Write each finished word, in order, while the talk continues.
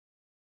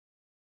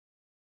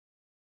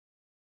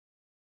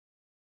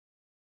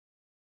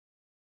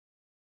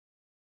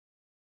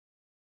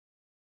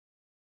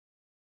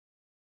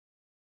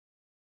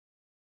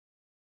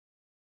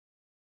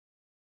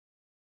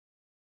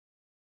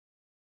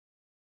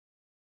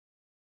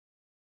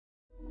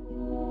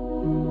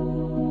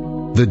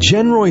The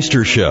Jenn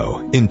Royster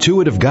Show,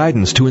 intuitive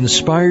guidance to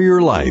inspire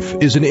your life,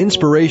 is an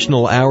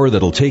inspirational hour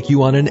that'll take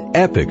you on an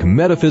epic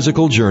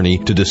metaphysical journey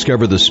to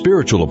discover the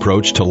spiritual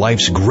approach to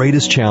life's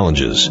greatest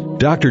challenges.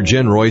 Dr.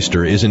 Jenn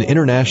Royster is an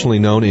internationally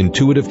known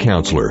intuitive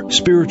counselor,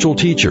 spiritual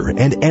teacher,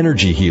 and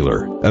energy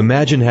healer.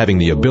 Imagine having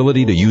the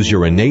ability to use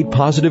your innate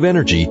positive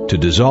energy to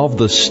dissolve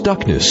the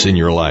stuckness in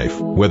your life,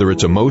 whether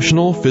it's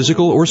emotional,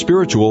 physical, or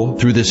spiritual,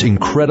 through this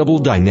incredible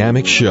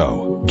dynamic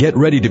show. Get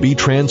ready to be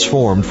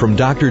transformed from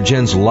Dr.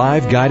 Jenn's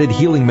live guided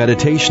healing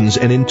meditations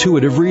and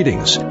intuitive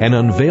readings, and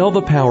unveil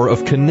the power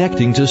of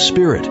connecting to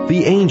spirit,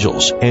 the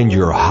angels, and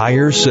your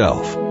higher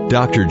self.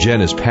 Dr.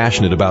 Jenn is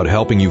passionate about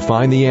helping you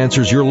find the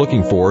answers you're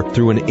looking for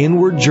through an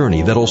inward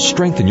journey that'll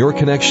strengthen your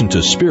connection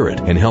to spirit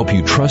and help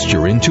you trust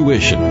your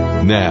intuition.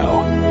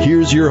 Now,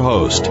 here's your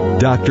host,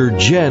 Dr.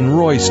 Jenn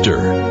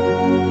Royster.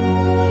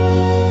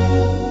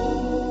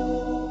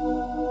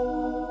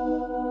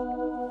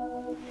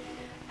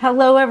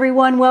 Hello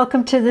everyone,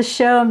 welcome to the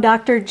show. I'm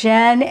Dr.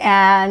 Jenn,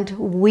 and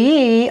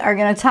we are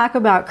going to talk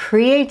about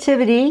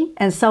creativity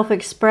and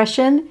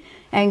self-expression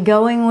and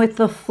going with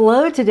the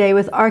flow today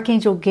with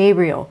Archangel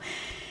Gabriel.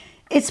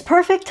 It's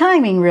perfect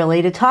timing,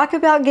 really, to talk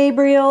about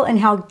Gabriel and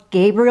how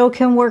Gabriel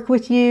can work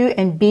with you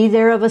and be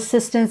there of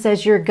assistance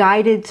as you're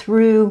guided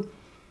through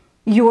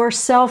your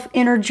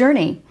self-inner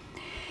journey.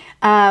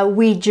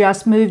 We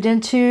just moved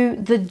into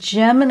the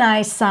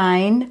Gemini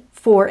sign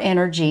for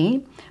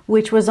energy,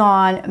 which was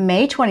on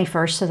May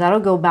 21st, so that'll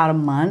go about a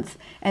month.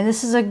 And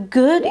this is a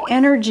good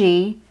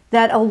energy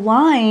that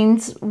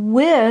aligns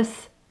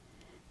with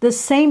the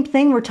same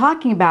thing we're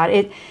talking about.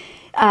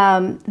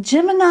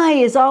 Gemini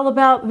is all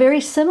about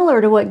very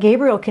similar to what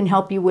Gabriel can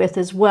help you with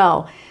as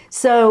well.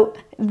 So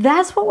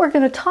that's what we're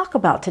going to talk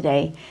about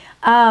today.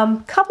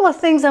 Couple of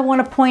things I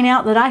want to point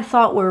out that I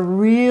thought were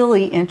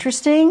really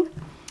interesting.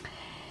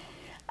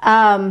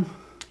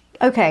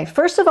 Okay,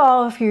 first of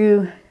all, if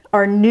you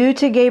are new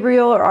to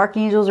Gabriel or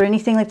archangels or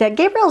anything like that,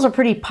 Gabriel's a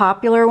pretty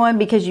popular one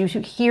because you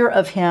hear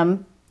of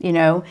him, you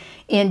know,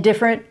 in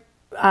different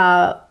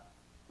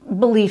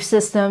belief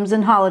systems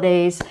and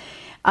holidays,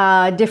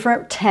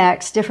 different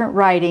texts, different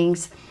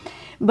writings.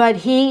 But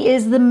he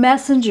is the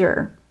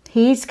messenger.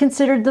 He's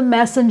considered the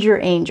messenger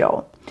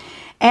angel.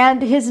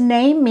 And his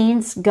name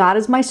means God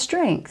is my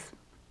strength.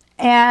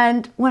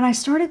 And when I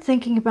started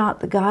thinking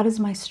about the God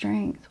is my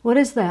strength, what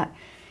is that?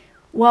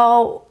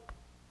 Well,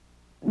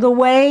 the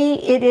way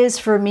it is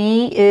for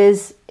me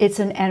is it's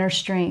an inner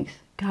strength.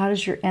 God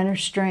is your inner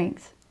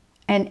strength.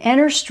 And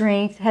inner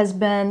strength has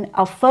been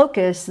a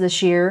focus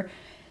this year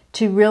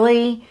to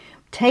really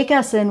take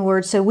us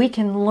inward so we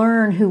can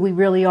learn who we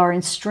really are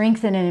and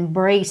strengthen and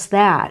embrace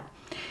that.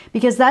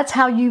 Because that's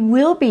how you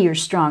will be your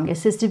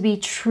strongest, is to be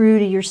true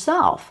to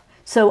yourself.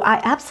 So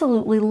I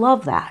absolutely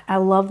love that. I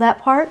love that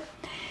part.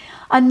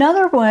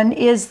 Another one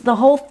is the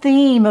whole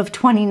theme of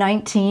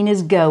 2019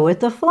 is go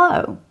with the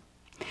flow.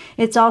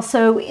 It's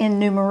also in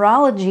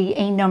numerology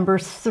a number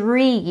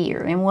 3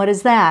 year. And what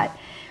is that?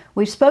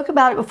 We've spoke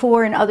about it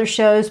before in other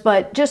shows,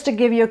 but just to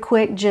give you a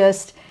quick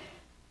gist,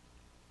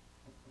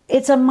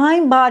 it's a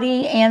mind,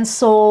 body, and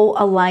soul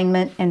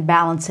alignment and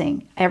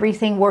balancing.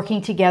 Everything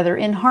working together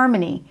in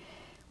harmony.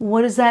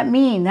 What does that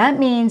mean? That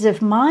means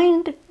if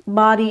mind,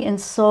 body,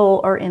 and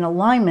soul are in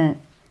alignment,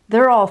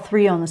 they're all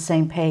three on the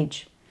same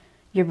page.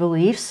 Your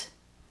beliefs,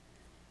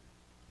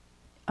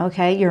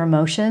 okay, your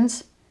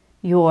emotions,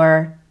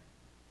 your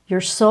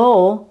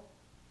soul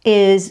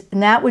is,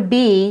 and that would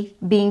be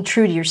being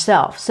true to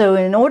yourself. So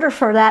in order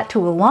for that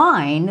to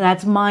align,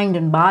 that's mind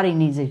and body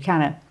needs to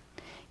kind of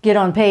get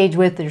on page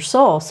with your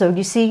soul. So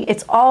you see,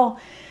 it's all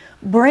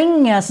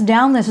bringing us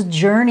down this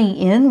journey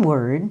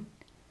inward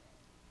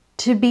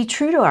to be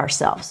true to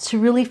ourselves, to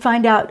really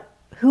find out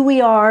who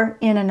we are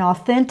in an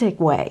authentic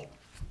way.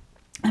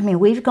 I mean,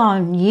 we've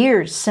gone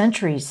years,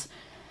 centuries,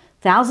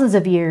 thousands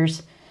of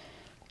years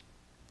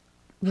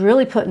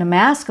really putting a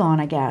mask on,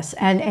 I guess,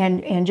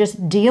 and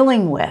just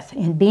dealing with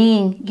and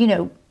being, you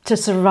know, to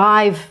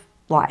survive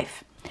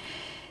life.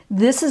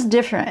 This is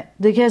different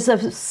because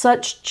of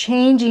such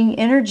changing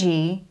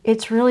energy.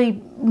 It's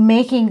really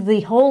making the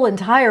whole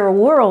entire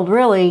world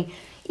really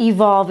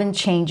evolve and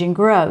change and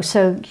grow.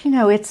 So, you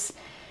know, it's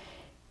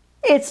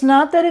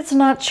not that it's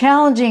not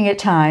challenging at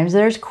times.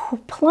 There's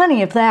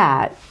plenty of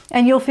that.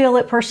 And you'll feel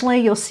it personally.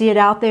 You'll see it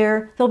out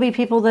there. There'll be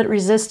people that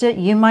resist it.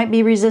 You might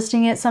be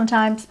resisting it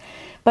sometimes.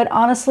 But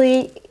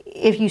honestly,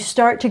 if you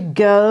start to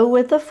go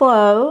with the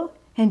flow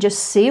and just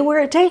see where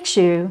it takes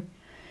you,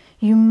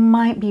 you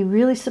might be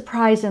really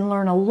surprised and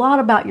learn a lot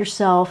about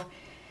yourself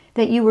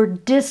that you were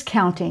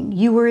discounting,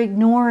 you were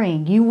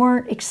ignoring, you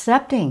weren't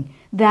accepting,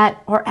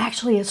 that are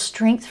actually a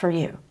strength for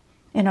you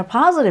in a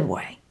positive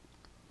way.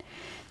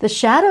 The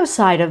shadow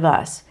side of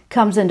us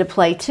comes into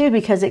play too,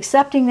 because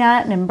accepting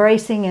that and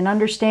embracing and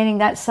understanding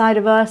that side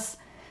of us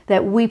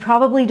that we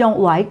probably don't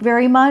like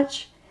very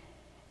much,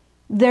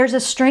 there's a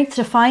strength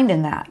to find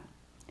in that.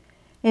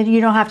 And you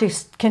don't have to,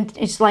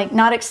 it's like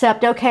not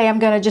accept, okay, I'm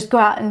going to just go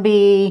out and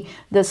be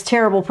this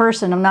terrible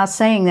person. I'm not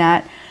saying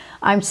that.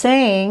 I'm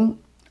saying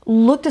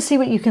look to see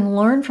what you can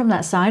learn from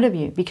that side of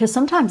you, because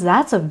sometimes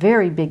that's a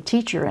very big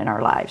teacher in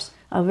our lives,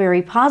 a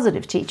very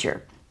positive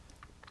teacher.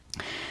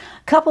 A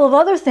couple of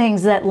other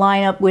things that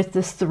line up with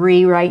the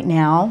 3 right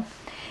now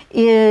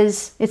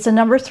is it's a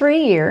number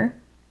 3 year,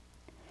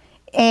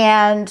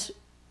 and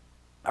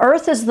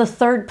Earth is the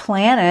 3rd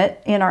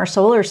planet in our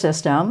solar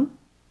system.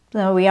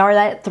 So we are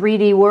that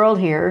 3D world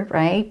here,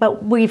 right?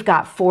 But we've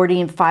got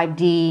 4D and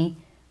 5D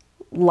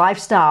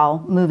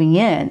lifestyle moving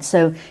in.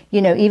 So,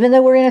 you know, even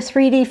though we're in a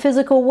 3D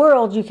physical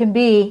world, you can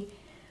be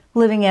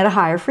living at a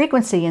higher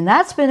frequency. And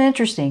that's been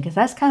interesting because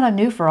that's kind of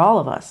new for all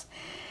of us.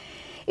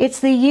 It's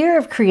the year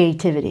of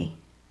creativity,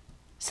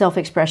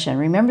 self-expression.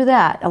 Remember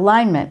that,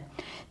 alignment.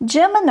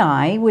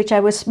 Gemini, which I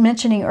was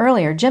mentioning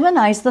earlier,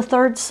 Gemini is the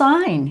 3rd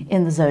sign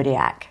in the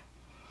zodiac.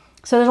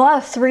 So there's a lot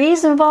of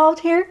 3s involved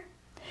here.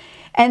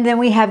 And then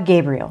we have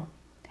Gabriel.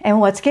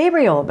 And what's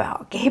Gabriel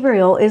about?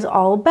 Gabriel is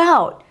all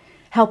about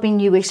helping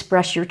you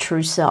express your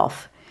true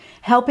self,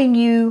 helping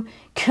you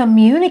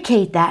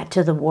communicate that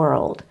to the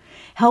world,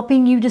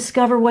 helping you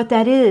discover what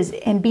that is,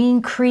 and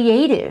being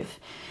creative.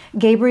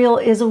 Gabriel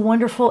is a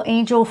wonderful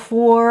angel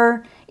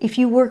for if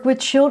you work with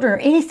children or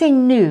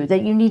anything new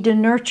that you need to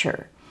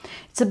nurture.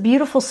 It's a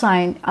beautiful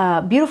sign,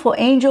 beautiful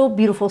angel,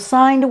 beautiful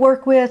sign to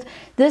work with.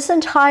 This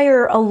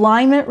entire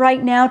alignment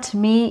right now to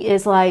me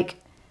is like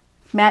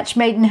match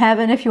made in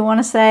heaven, if you want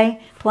to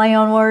say, play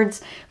on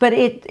words. But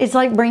it's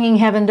like bringing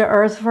heaven to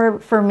earth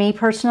for me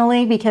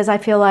personally, because I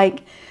feel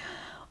like,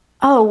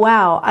 oh,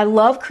 wow, I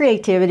love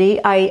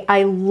creativity.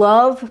 I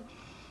love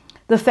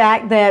the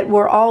fact that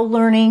we're all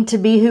learning to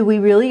be who we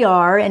really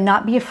are and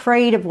not be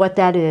afraid of what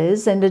that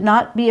is, and to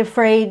not be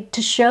afraid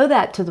to show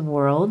that to the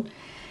world.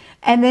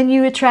 And then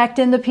you attract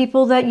in the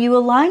people that you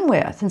align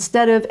with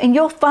instead of, and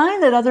you'll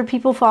find that other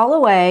people fall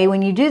away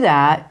when you do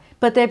that,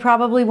 but they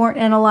probably weren't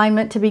in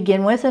alignment to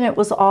begin with, and it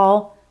was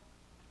all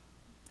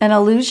an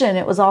illusion.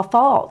 It was all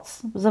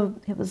false.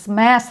 It was a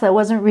mask that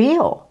wasn't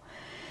real.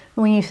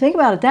 When you think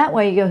about it that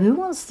way, you go, who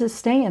wants to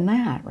stay in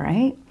that,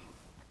 right?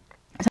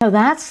 So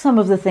that's some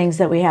of the things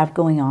that we have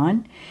going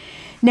on.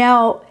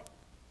 Now,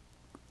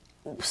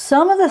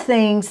 some of the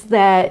things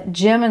that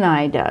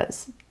Gemini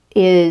does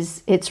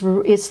is it's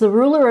the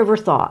ruler over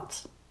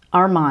thoughts,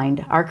 our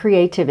mind, our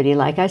creativity,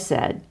 like I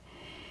said.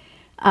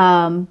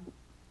 And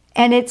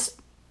it's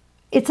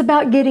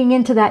about getting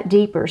into that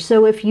deeper.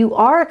 So if you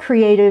are a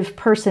creative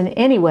person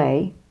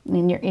anyway,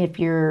 and if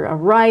you're a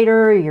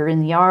writer, you're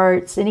in the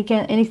arts,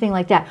 anything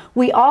like that,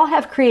 we all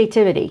have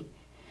creativity.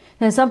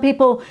 And some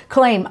people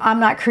claim,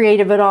 I'm not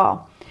creative at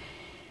all.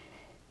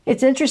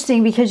 It's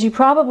interesting because you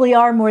probably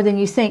are more than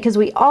you think, because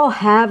we all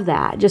have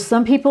that. Just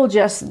some people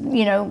just,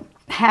 you know,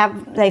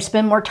 they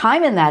spend more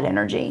time in that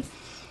energy.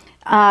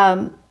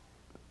 But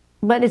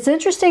it's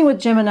interesting with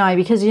Gemini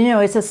because, you know,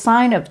 it's a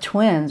sign of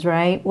twins,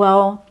 right?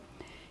 Well,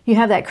 you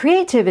have that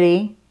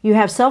creativity, you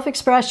have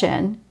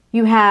self-expression,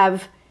 you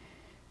have,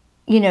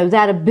 you know,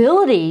 that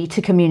ability to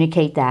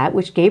communicate that,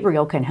 which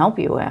Gabriel can help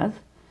you with.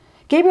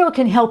 Gabriel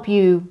can help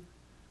you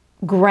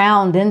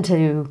ground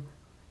into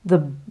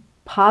the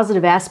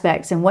positive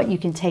aspects and what you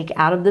can take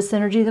out of this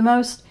energy the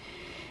most,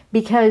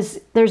 because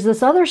there's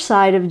this other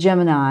side of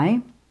Gemini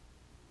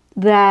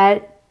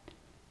that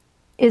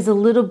is a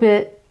little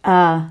bit,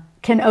 can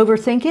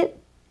overthink it.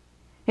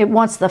 It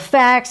wants the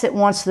facts, it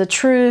wants the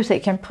truth,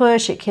 it can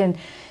push, it can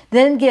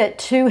then get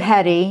too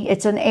heady.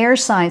 It's an air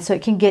sign, so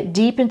it can get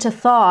deep into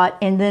thought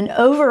and then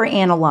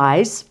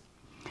overanalyze.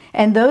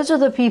 And those are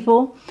the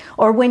people,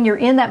 or when you're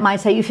in that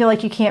mindset, you feel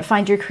like you can't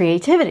find your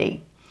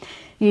creativity,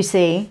 you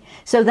see.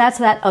 So that's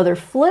that other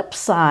flip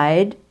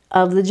side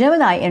of the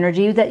Gemini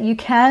energy that you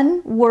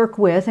can work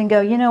with and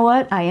go, you know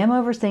what, I am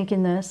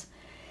overthinking this.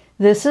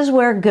 This is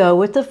where go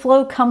with the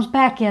flow comes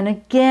back in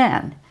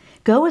again.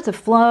 Go with the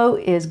flow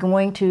is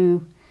going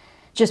to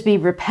just be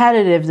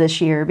repetitive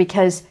this year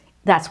because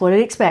that's what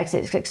it expects.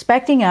 It's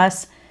expecting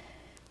us.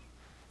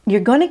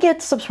 You're going to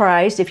get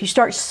surprised if you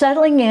start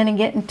settling in and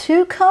getting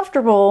too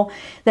comfortable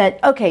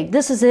that, okay,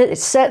 this is it.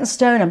 It's set in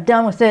stone. I'm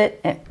done with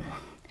it.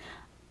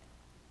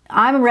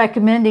 I'm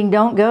recommending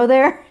don't go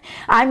there.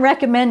 I'm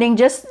recommending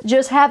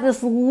just have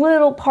this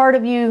little part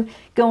of you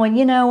going,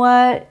 you know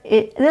what,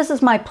 this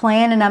is my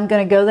plan and I'm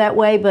going to go that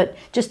way, but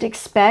just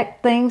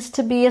expect things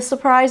to be a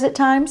surprise at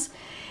times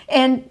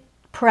and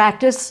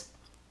practice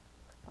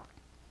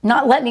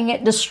not letting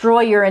it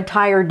destroy your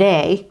entire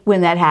day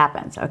when that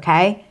happens,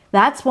 okay?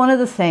 That's one of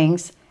the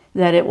things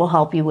that it will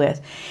help you with.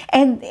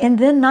 And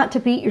then not to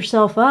beat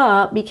yourself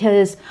up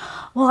because,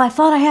 well, I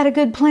thought I had a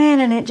good plan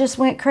and it just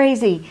went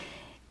crazy.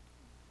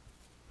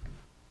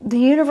 The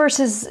universe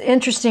is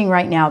interesting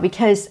right now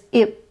because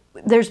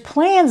there's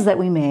plans that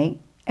we make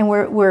and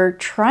we're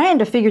trying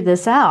to figure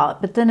this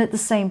out, but then at the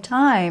same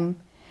time,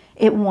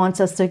 it wants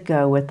us to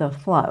go with the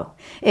flow.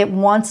 It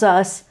wants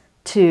us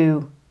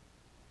to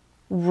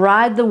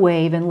ride the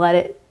wave and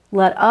let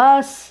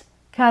us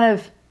kind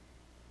of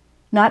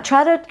not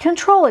try to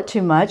control it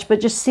too much,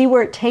 but just see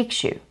where it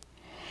takes you.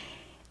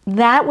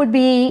 That would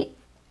be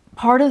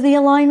part of the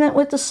alignment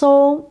with the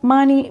soul,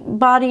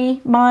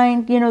 body,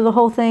 mind, you know, the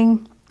whole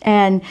thing.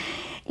 And,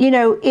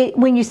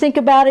 when you think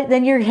about it,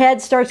 then your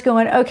head starts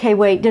going, okay,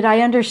 wait, did I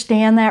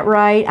understand that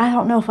right? I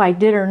don't know if I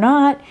did or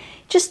not.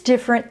 Just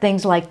different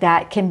things like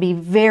that can be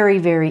very,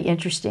 very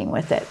interesting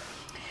with it.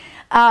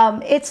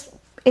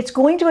 It's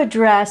going to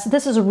address,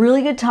 this is a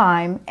really good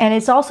time, and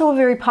it's also a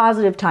very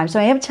positive time.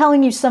 So I am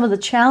telling you some of the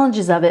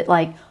challenges of it,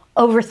 like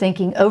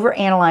overthinking,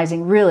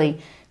 overanalyzing.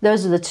 Really,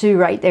 those are the two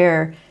right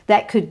there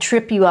that could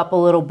trip you up a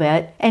little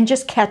bit, and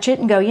just catch it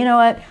and go, you know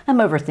what, I'm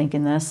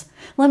overthinking this.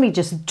 Let me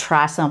just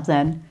try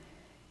something.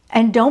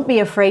 And don't be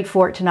afraid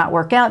for it to not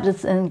work out.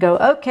 Just and go,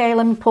 okay,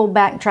 let me pull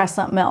back and try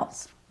something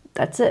else.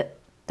 That's it.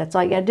 That's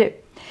all you got to do.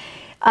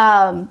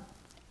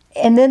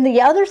 And then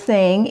the other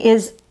thing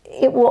is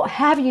it will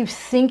have you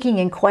thinking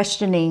and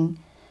questioning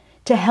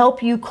to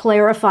help you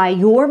clarify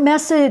your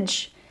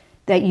message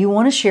that you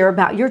want to share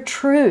about your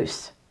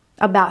truth,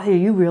 about who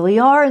you really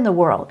are in the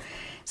world.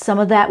 Some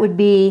of that would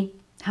be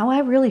how I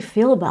really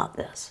feel about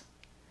this.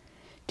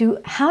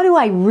 How do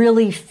I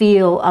really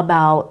feel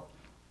about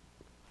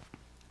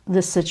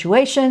this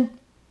situation,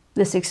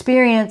 this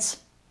experience,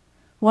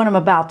 what I'm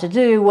about to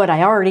do, what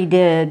I already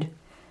did,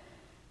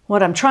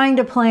 what I'm trying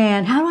to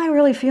plan? How do I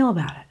really feel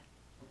about it?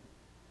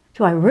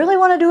 Do I really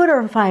want to do it,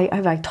 or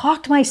have I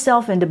talked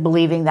myself into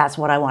believing that's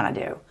what I want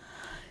to do?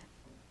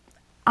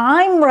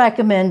 I'm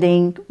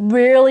recommending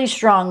really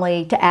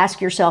strongly to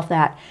ask yourself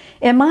that.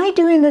 Am I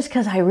doing this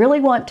because I really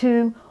want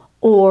to,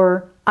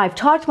 or I've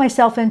talked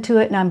myself into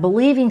it and I'm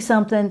believing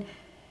something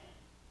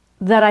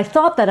that I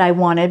thought that I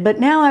wanted, but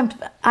now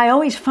I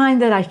always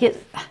find that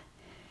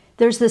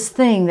there's this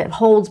thing that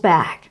holds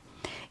back.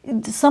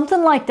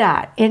 Something like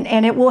that.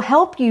 And it will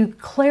help you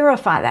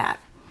clarify that.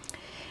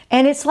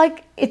 And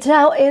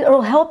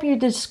it'll help you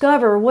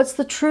discover what's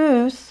the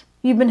truth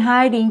you've been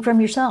hiding from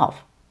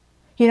yourself.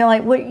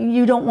 Like what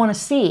you don't want to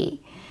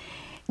see.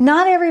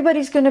 Not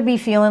everybody's going to be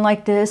feeling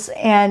like this.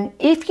 And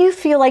if you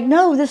feel like,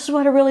 no, this is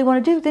what I really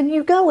want to do, then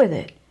you go with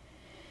it.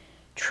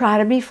 Try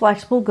to be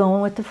flexible,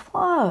 going with the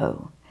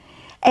flow.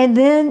 And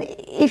then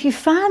if you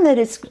find that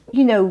it's,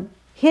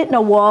 hitting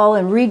a wall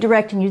and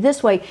redirecting you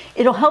this way,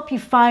 it'll help you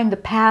find the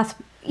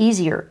path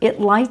easier. It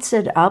lights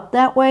it up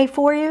that way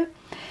for you.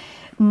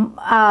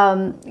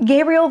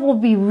 Gabriel will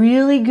be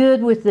really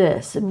good with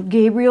this.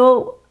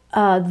 Gabriel,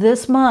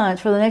 this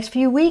month, for the next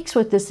few weeks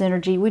with this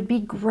energy, would be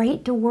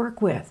great to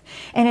work with.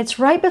 And it's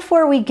right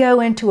before we go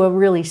into a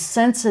really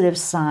sensitive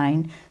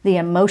sign, the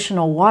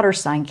emotional water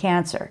sign,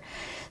 Cancer.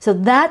 So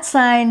that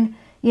sign,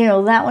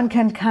 that one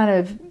can kind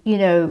of,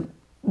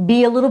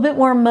 be a little bit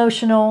more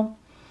emotional.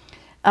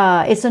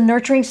 It's a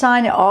nurturing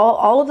sign.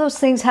 All of those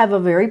things have a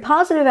very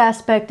positive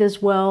aspect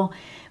as well.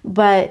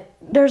 But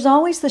there's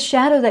always the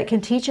shadow that can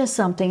teach us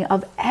something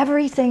of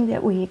everything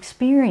that we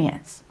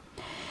experience.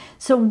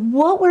 So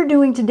what we're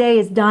doing today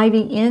is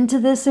diving into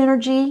this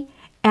energy.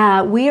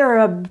 We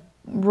are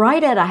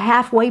right at a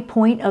halfway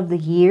point of the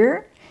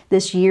year.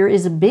 This year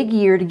is a big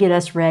year to get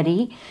us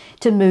ready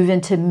to move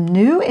into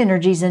new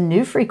energies and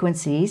new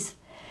frequencies.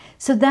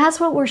 So that's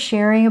what we're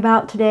sharing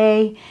about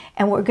today.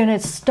 And we're going to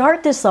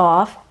start this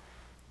off.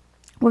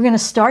 We're going to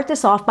start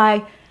this off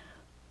by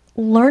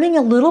learning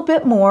a little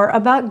bit more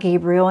about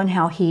Gabriel and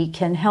how he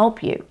can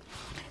help you.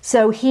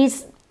 So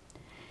he's,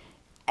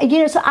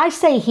 so I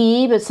say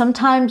he, but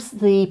sometimes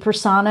the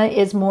persona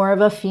is more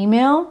of a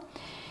female.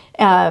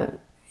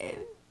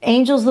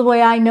 Angels, the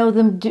way I know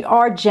them,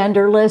 are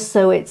genderless.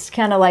 So it's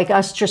kind of like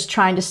us just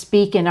trying to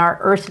speak in our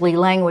earthly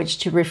language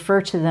to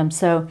refer to them.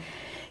 So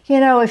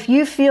if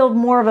you feel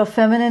more of a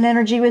feminine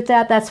energy with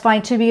that, that's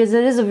fine too, because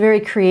it is a very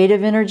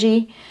creative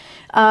energy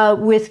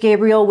with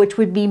Gabriel, which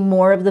would be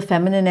more of the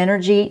feminine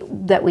energy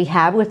that we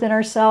have within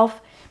ourselves.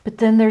 But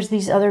then there's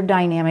these other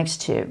dynamics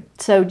too.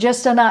 So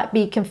just to not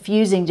be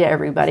confusing to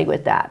everybody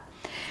with that.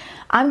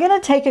 I'm going to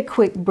take a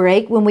quick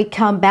break. When we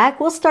come back,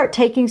 we'll start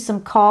taking some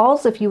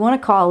calls. If you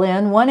want to call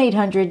in,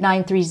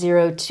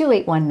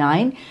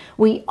 1-800-930-2819.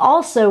 We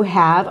also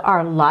have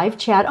our live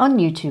chat on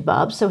YouTube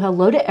up. So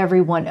hello to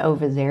everyone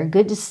over there.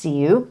 Good to see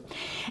you.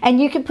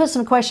 And you can put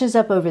some questions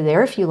up over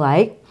there if you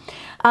like.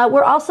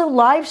 We're also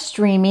live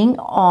streaming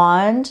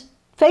on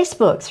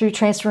Facebook through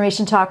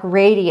Transformation Talk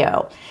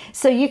Radio.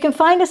 So you can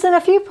find us in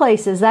a few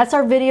places. That's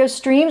our video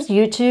streams,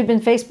 YouTube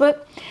and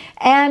Facebook,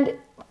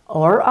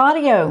 or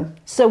audio.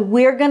 So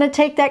we're going to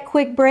take that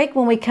quick break.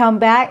 When we come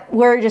back,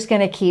 we're just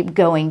going to keep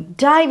going,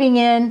 diving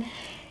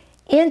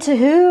into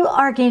who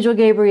Archangel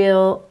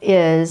Gabriel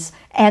is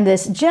and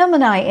this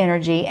Gemini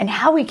energy and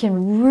how we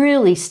can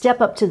really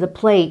step up to the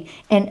plate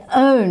and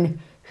own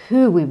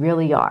who we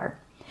really are.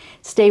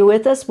 Stay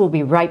with us. We'll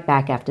be right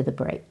back after the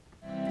break.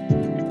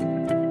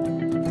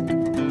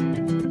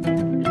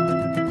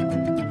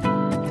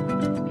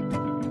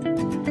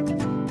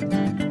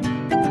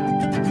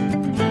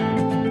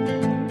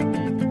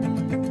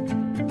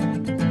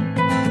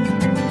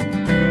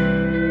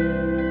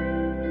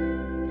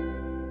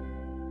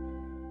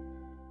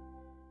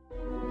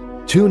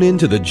 Tune in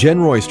to the Jenn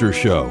Royster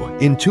Show,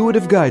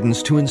 intuitive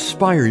guidance to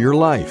inspire your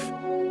life.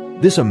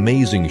 This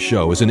amazing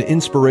show is an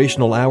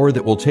inspirational hour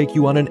that will take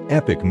you on an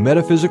epic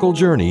metaphysical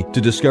journey to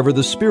discover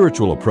the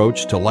spiritual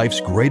approach to life's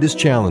greatest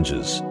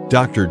challenges.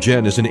 Dr.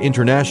 Jenn is an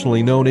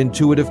internationally known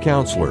intuitive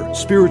counselor,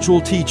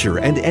 spiritual teacher,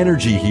 and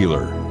energy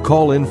healer.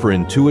 Call in for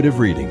intuitive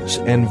readings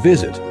and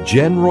visit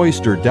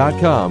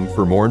JennRoyster.com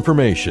for more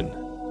information.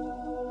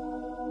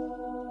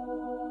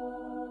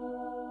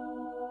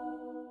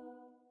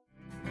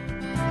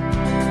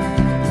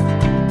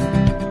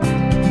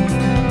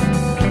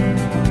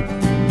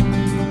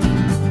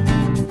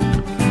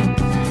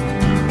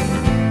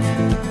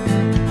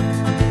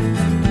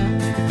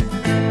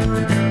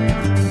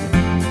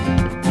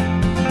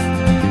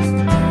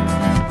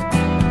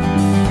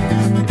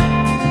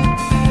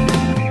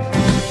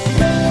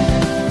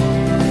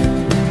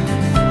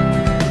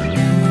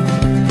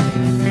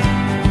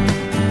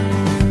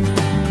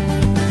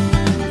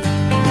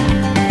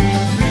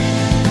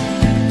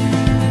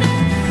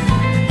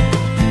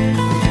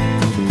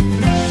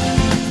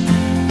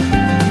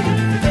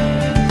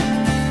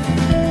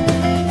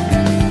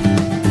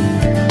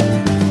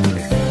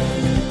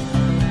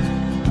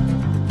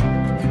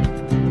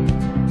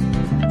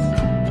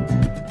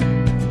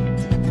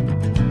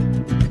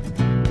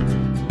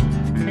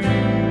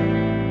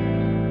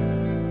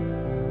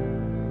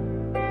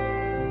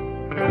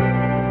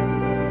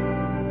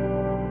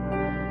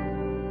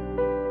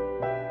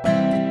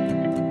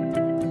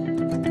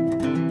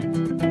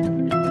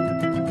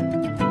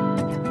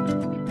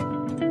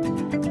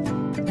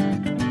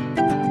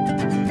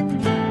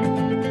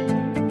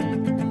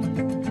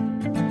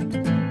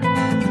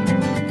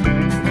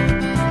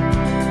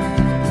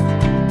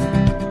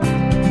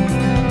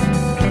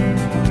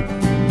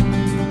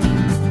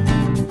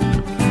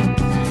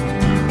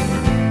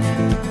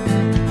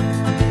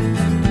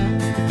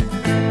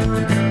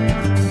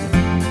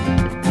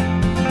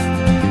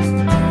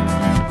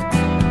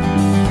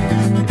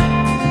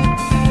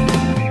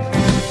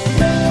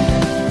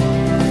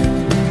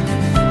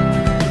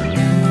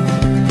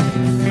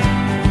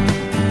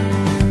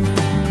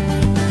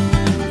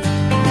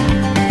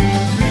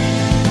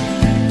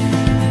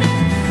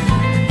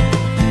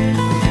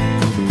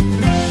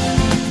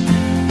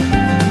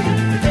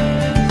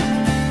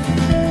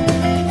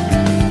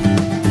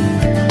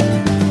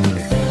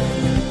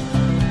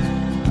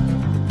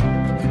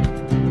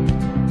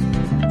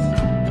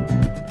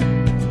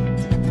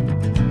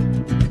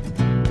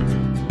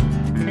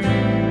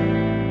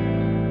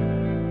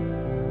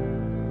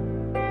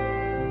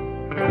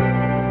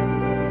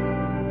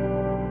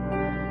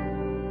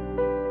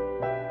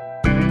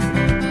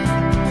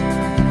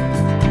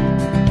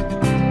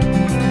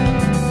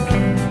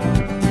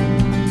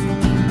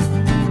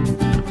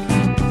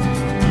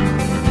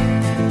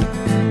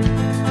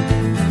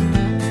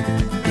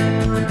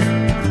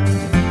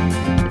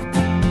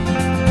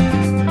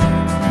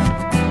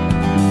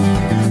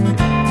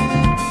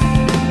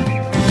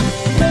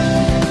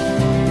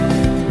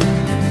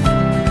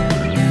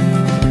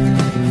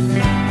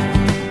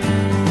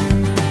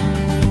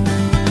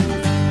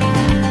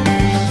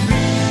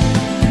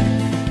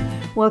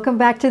 Welcome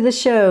back to the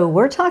show.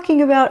 We're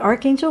talking about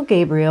Archangel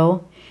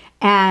Gabriel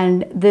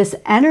and this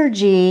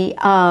energy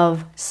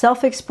of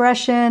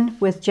self-expression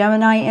with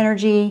Gemini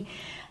energy,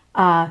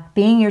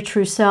 being your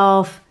true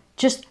self,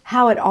 just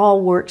how it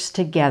all works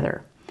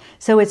together.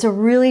 So it's a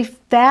really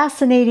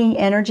fascinating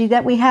energy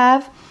that we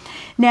have.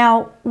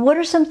 Now, what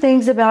are some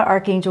things about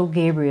Archangel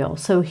Gabriel?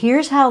 So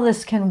here's how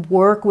this can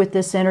work with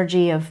this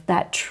energy of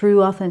that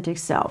true authentic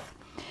self.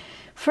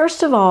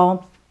 First of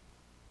all,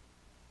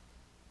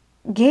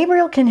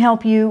 Gabriel can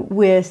help you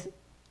with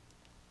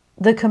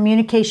the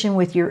communication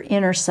with your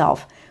inner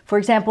self. For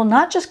example,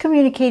 not just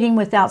communicating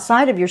with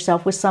outside of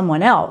yourself with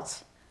someone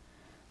else,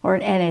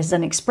 and as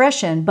an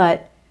expression,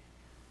 but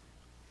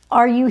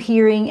are you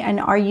hearing and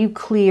are you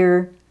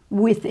clear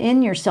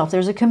within yourself?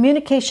 There's a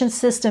communication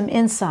system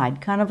inside,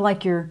 kind of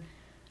like your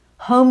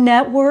home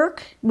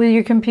network with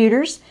your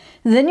computers.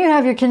 Then you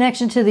have your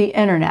connection to the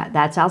internet.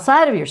 That's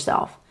outside of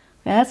yourself.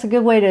 And that's a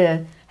good way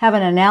to have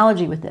an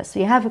analogy with this. So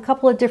you have a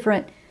couple of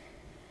different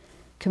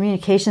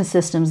communication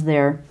systems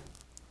there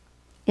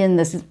in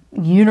this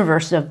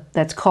universe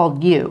that's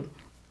called you.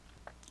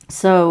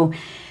 So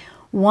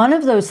one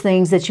of those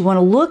things that you want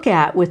to look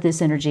at with this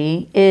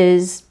energy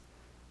is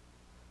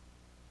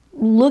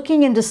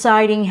looking and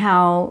deciding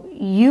how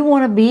you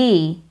want to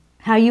be,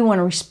 how you want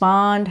to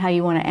respond, how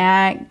you want to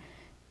act.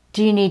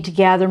 Do you need to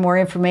gather more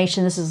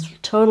information? This is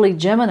totally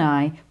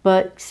Gemini,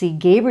 but see,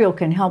 Gabriel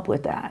can help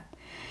with that.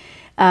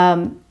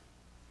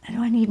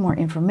 Do I need more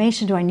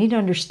information? Do I need to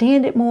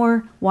understand it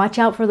more? Watch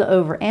out for the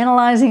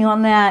overanalyzing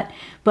on that.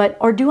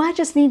 Or do I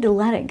just need to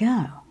let it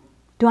go?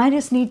 Do I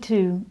just need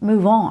to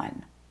move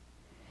on?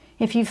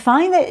 If you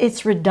find that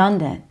it's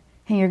redundant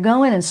and you're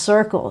going in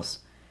circles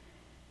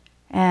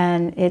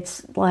and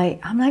it's like,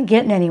 I'm not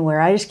getting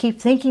anywhere, I just keep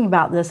thinking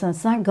about this and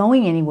it's not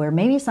going anywhere,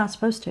 maybe it's not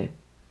supposed to.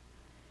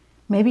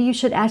 Maybe you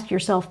should ask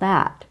yourself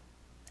that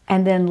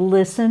and then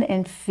listen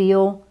and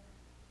feel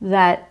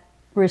that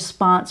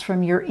response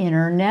from your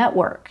inner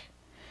network.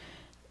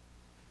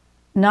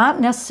 not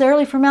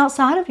necessarily from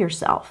outside of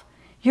yourself.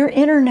 Your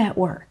inner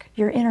network,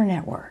 your inner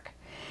network.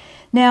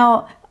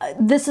 Now,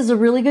 this is a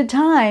really good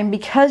time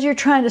because you're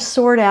trying to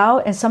sort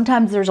out, and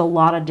sometimes there's a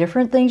lot of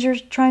different things you're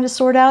trying to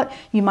sort out.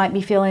 You might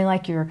be feeling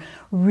like you're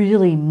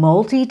really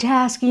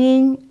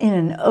multitasking in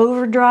an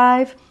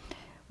overdrive.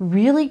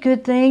 Really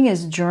good thing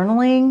is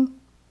journaling,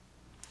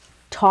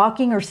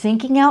 talking or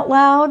thinking out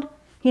loud.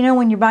 You know,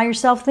 when you're by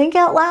yourself, think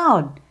out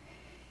loud.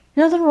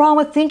 Nothing wrong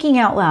with thinking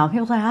out loud.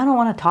 People say, I don't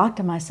want to talk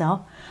to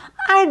myself.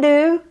 I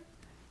do.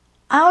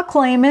 I'll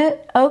claim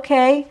it.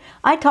 Okay.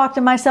 I talk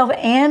to myself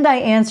and I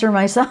answer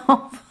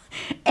myself.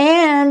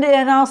 and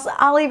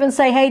I'll even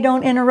say, hey,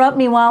 don't interrupt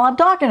me while I'm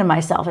talking to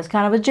myself. It's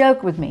kind of a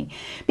joke with me.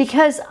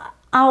 Because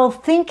I'll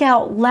think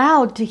out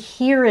loud to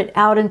hear it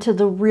out into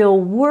the real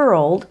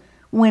world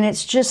when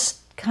it's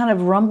just kind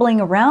of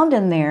rumbling around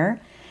in there,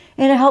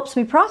 and it helps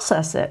me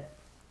process it.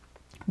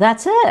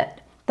 That's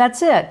it.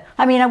 That's it.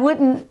 I mean, I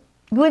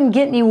wouldn't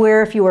get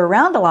anywhere if you were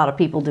around a lot of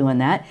people doing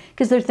that,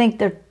 because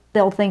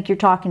they'll think you're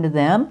talking to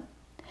them.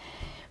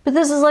 But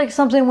this is like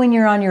something when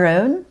you're on your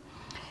own.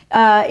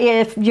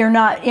 If you're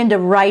not into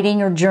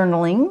writing or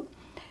journaling,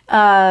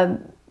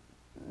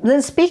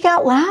 then speak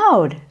out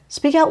loud.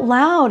 Speak out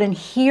loud and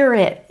hear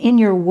it in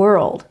your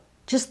world.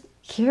 Just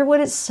hear what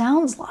it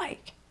sounds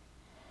like.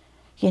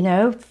 You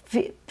know,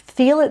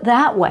 feel it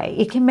that way.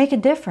 It can make a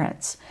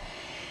difference.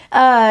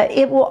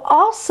 It will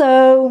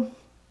also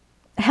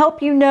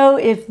help you know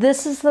if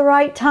this is the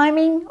right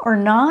timing or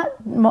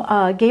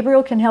not.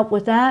 Gabriel can help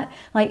with that.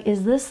 Like,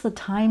 is this the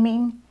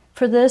timing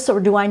for this, or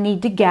do I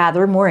need to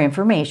gather more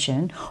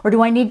information, or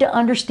do I need to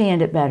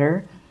understand it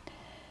better,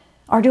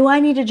 or do I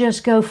need to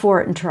just go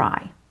for it and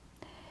try?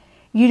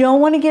 You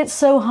don't want to get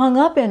so hung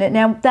up in it.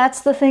 Now,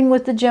 that's the thing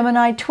with the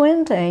Gemini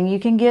twin thing. You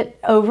can get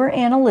over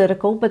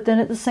analytical, but then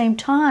at the same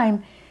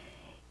time,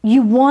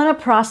 you want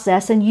to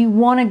process and you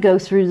want to go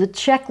through the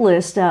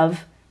checklist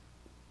of,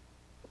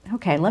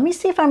 okay, let me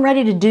see if I'm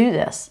ready to do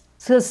this.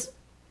 Because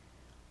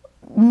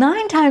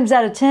 9 times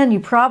out of 10, you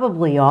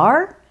probably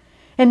are.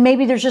 And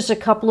maybe there's just a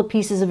couple of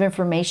pieces of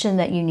information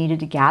that you needed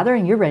to gather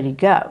and you're ready to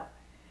go.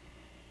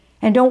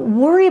 And don't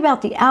worry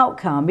about the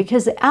outcome,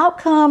 because the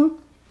outcome,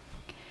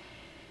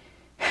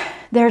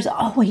 there's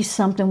always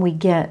something we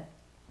get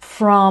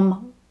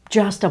from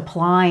just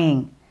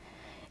applying.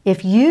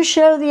 If you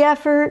show the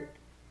effort,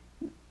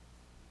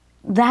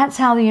 that's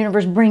how the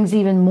universe brings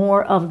even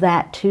more of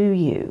that to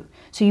you.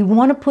 So you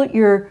want to put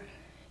your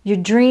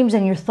dreams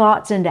and your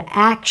thoughts into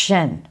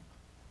action.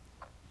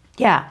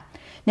 Yeah.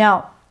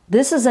 Now,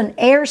 this is an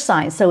air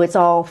sign, so it's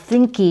all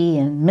thinky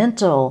and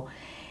mental.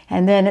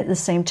 And then at the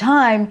same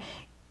time,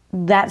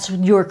 that's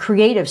your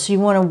creative. So you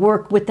want to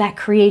work with that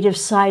creative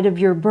side of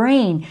your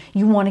brain.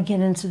 You want to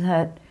get into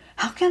that,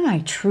 how can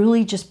I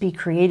truly just be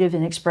creative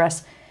and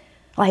express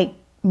like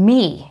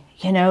me,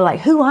 you know,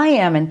 like who I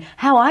am and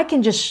how I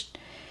can just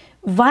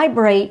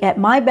vibrate at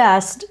my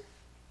best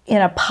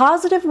in a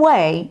positive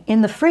way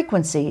in the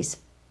frequencies,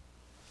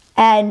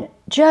 and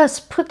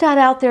just put that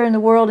out there in the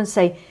world and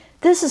say,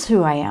 this is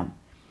who I am.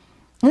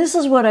 This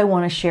is what I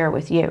want to share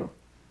with you.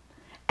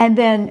 And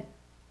then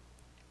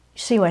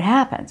see what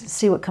happens,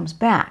 see what comes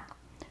back.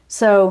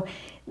 So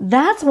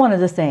that's one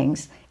of the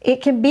things.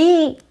 It can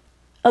be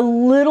a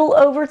little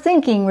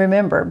overthinking,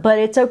 remember, but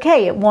it's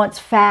okay. It wants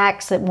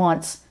facts. It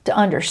wants to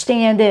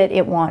understand it.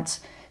 It wants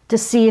to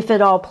see if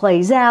it all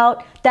plays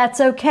out. That's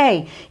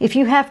okay. If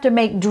you have to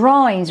make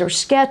drawings or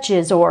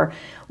sketches, or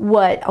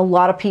what a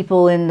lot of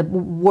people in the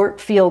work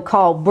field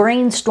call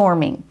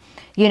brainstorming,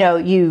 you know,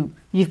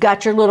 you've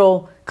got your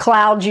little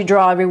clouds you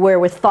draw everywhere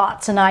with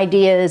thoughts and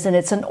ideas, and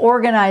it's an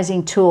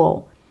organizing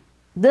tool.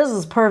 This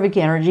is perfect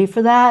energy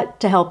for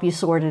that, to help you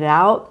sort it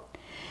out.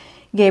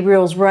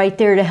 Gabriel's right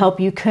there to help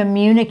you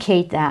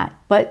communicate that.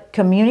 But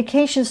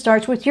communication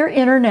starts with your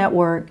inner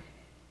network,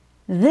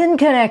 then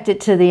connect it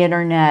to the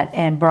internet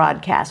and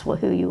broadcast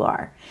with who you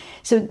are.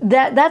 So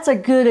that's a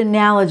good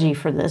analogy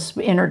for this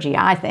energy,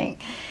 I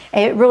think.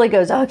 It really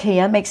goes, okay,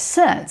 that makes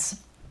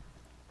sense.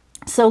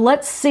 So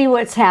let's see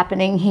what's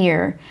happening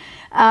here.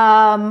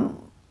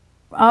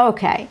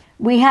 Okay,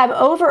 we have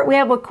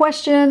a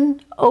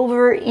question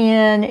over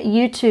in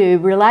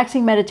YouTube,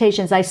 Relaxing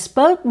Meditations. I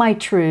spoke my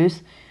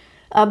truth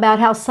about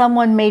how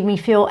someone made me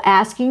feel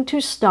asking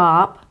to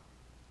stop,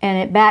 and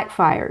it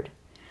backfired.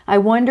 I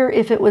wonder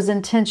if it was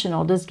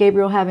intentional. Does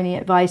Gabriel have any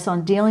advice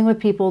on dealing with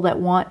people that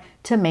want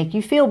to make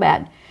you feel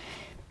bad?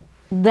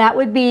 That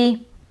would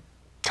be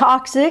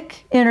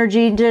toxic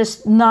energy,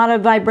 just not a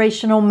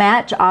vibrational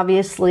match,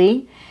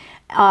 obviously.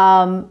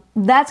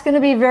 That's going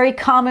to be very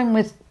common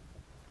with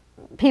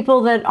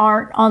people that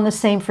aren't on the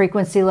same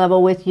frequency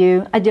level with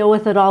you. I deal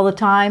with it all the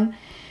time.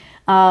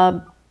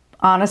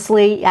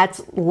 Honestly,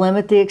 that's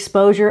limit the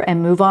exposure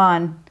and move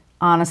on,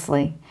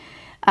 honestly.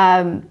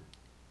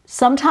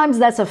 Sometimes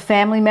that's a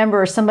family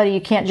member or somebody you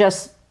can't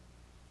just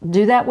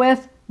do that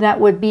with. That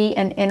would be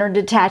an inner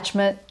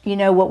detachment, you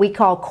know, what we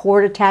call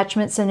cord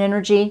attachments in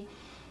energy.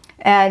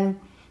 And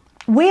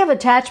we have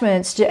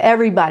attachments to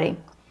everybody.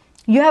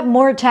 You have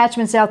more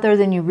attachments out there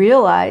than you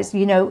realize.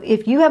 You know,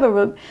 if you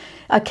have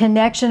a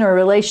connection or a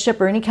relationship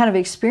or any kind of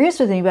experience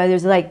with anybody,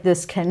 there's like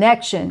this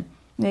connection.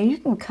 Now you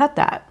can cut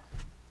that.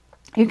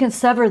 You can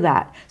sever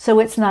that so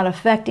it's not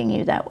affecting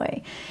you that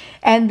way.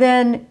 And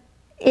then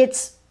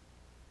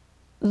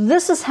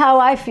this is how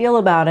I feel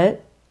about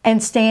it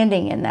and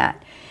standing in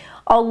that.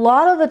 A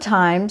lot of the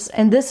times,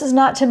 and this is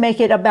not to make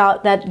it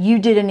about that you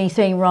did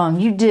anything wrong.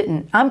 You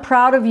didn't. I'm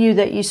proud of you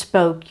that you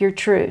spoke your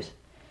truth.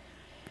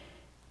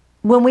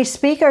 When we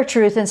speak our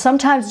truth, and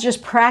sometimes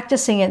just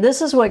practicing it,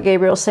 this is what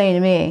Gabriel's saying to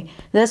me.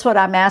 This is what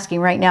I'm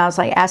asking right now. It's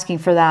like asking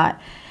for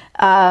that.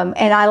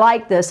 And I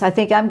like this. I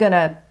think I'm going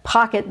to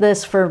pocket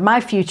this for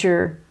my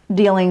future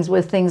dealings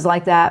with things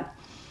like that.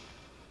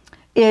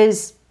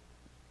 Is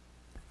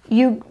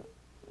you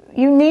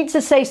need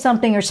to say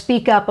something or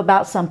speak up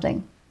about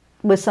something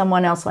with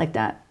someone else like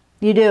that.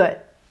 You do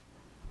it.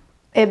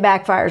 It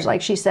backfires,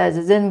 like she says.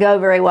 It didn't go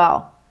very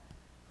well.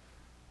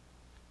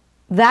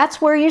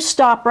 That's where you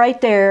stop right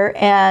there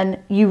and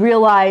you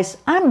realize,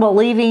 I'm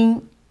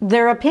believing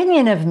their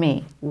opinion of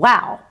me.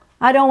 Wow,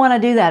 I don't want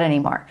to do that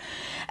anymore.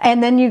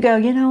 And then you go,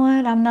 you know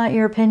what? I'm not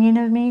your opinion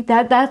of me.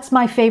 That's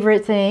my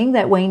favorite thing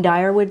that Wayne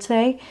Dyer would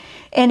say.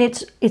 And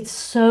it's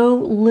so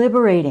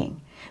liberating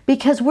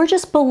because we're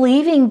just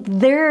believing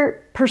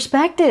their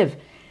perspective.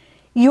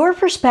 Your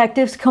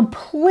perspective's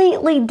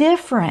completely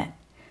different.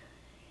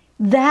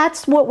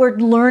 That's what we're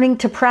learning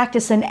to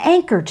practice and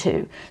anchor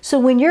to. So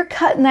when you're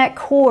cutting that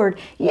cord,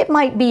 it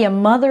might be a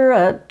mother,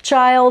 a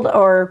child,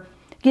 or,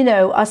 you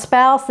know, a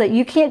spouse that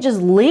you can't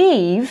just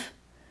leave.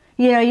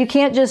 You know, you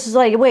can't just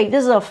like, wait,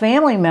 this is a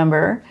family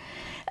member.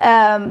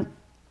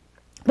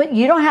 But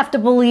you don't have to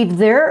believe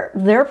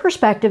their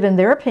perspective and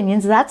their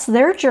opinions. That's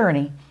their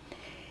journey.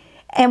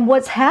 And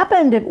what's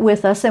happened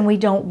with us, and we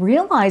don't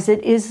realize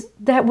it, is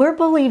that we're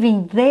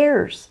believing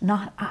theirs,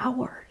 not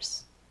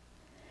ours.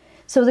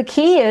 So the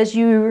key is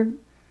you're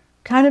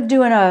kind of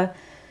doing a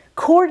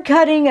cord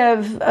cutting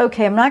of,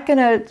 okay, I'm not going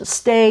to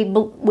stay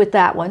with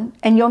that one.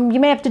 And you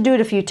may have to do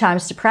it a few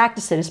times to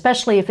practice it,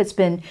 especially if it's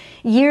been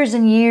years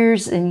and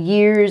years and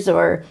years,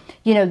 or,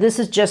 you know, this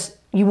is just,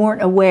 you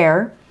weren't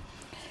aware.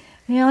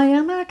 You know, like,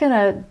 I'm not going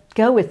to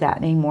go with that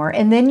anymore.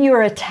 And then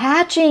you're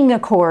attaching a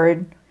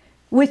cord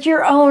with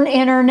your own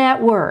inner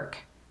network.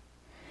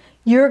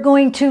 You're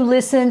going to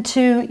listen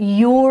to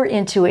your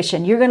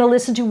intuition. You're going to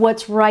listen to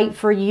what's right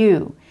for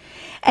you.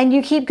 And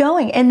you keep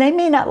going. And they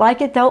may not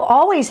like it. They'll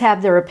always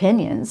have their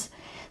opinions.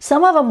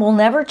 Some of them will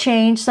never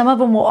change. Some of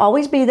them will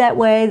always be that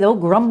way. They'll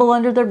grumble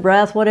under their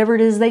breath, whatever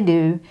it is they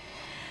do.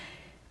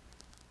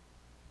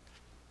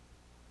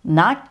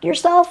 Knock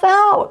yourself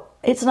out.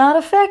 It's not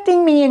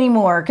affecting me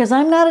anymore because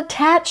I'm not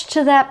attached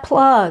to that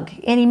plug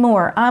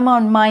anymore. I'm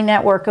on my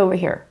network over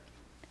here.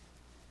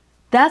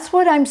 That's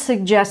what I'm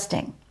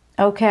suggesting,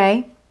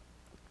 okay?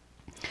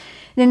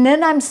 And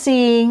then I'm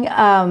seeing,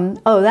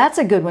 oh, that's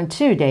a good one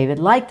too, David.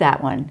 Like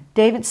that one.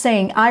 David's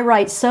saying, I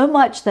write so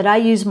much that I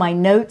use my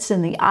notes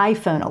in the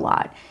iPhone a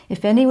lot.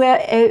 If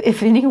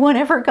anyone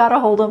ever got a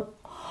hold of,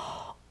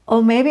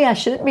 oh, maybe I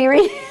shouldn't be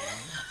reading.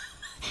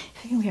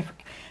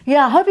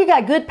 Yeah, I hope you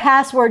got good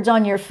passwords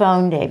on your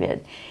phone,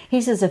 David.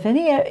 He says, if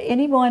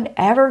anyone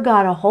ever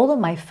got a hold of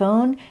my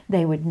phone,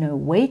 they would know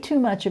way too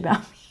much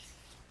about me.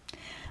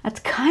 That's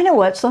kind of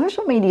what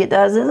social media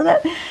does, isn't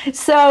it?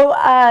 So,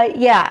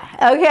 yeah,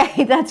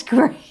 okay, that's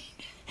great.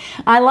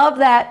 I love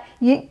that.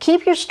 You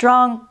keep your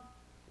strong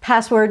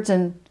passwords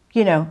and,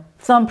 you know,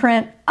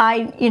 thumbprint.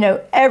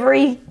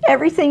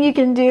 Everything you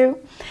can do.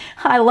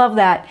 I love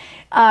that.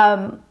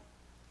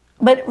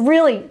 But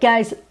really,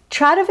 guys,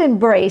 try to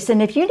embrace,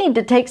 and if you need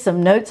to take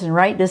some notes and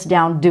write this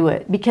down, do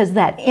it, because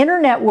that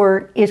inner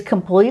network is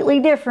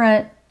completely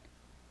different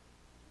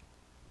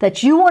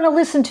that you want to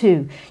listen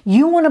to,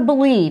 you want to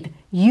believe,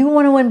 you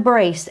want to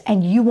embrace,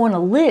 and you want to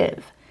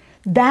live.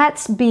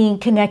 That's being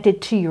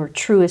connected to your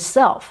truest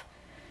self.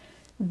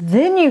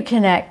 Then you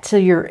connect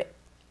to your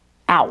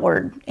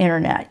outward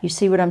internet. You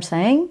see what I'm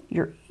saying?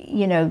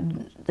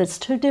 That's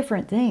two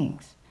different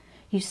things.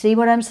 You see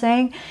what I'm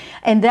saying?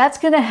 And that's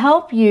going to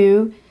help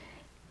you.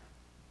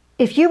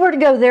 If you were to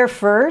go there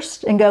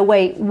first and go,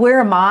 wait, where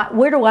am I?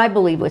 Where do I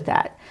believe with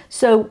that?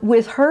 So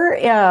with her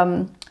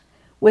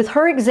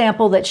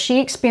example that she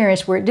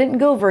experienced where it didn't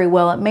go very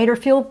well, it made her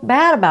feel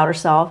bad about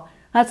herself.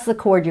 That's the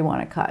cord you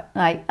want to cut.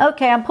 Like,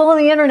 okay, I'm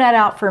pulling the internet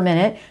out for a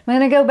minute. I'm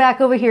going to go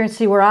back over here and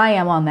see where I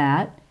am on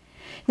that.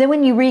 Then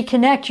when you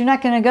reconnect, you're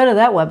not going to go to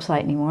that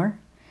website anymore.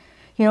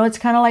 You know, it's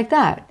kind of like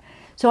that.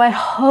 So I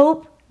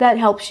hope that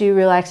helps you,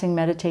 relaxing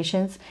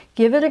meditations.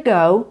 Give it a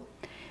go,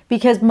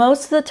 because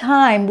most of the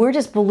time we're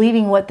just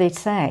believing what they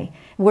say.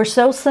 We're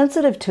so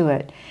sensitive to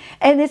it.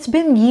 And it's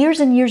been years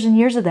and years and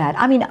years of that.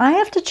 I mean, I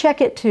have to check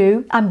it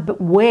too. I'm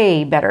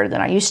way better than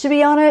I used to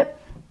be on it.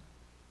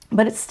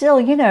 But it's still,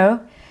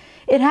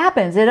 it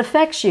happens. It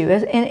affects you.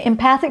 And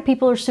empathic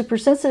people are super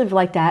sensitive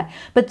like that.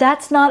 But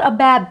that's not a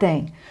bad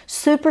thing.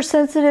 Super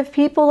sensitive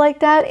people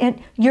like that,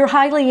 and you're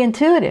highly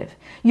intuitive.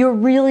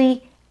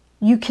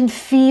 You can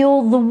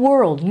feel the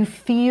world. You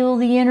feel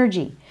the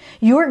energy.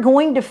 You're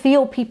going to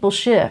feel people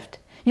shift.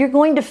 You're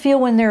going to feel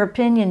when their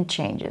opinion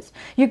changes.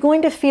 You're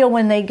going to feel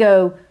when they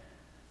go,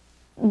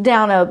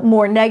 down a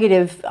more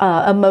negative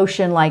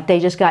emotion, like they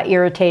just got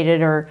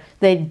irritated or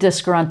they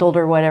disgruntled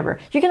or whatever.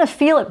 You're going to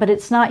feel it, but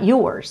it's not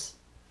yours.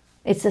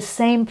 It's the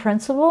same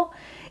principle.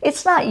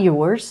 It's not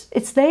yours.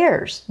 It's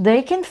theirs.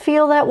 They can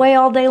feel that way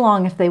all day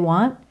long if they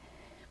want,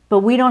 but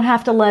we don't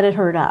have to let it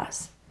hurt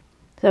us.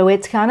 So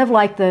it's kind of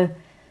like the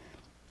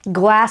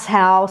glass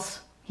house,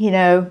 you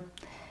know,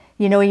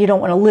 you don't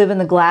want to live in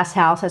the glass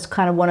house. That's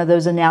kind of one of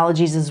those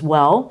analogies as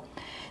well.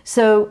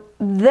 So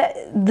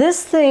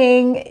this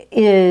thing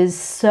is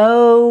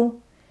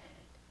so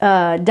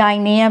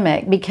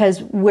dynamic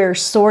because we're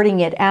sorting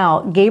it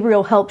out.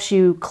 Gabriel helps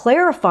you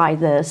clarify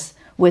this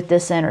with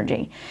this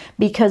energy.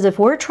 Because if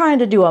we're trying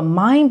to do a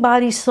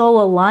mind-body-soul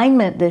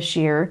alignment this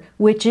year,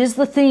 which is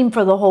the theme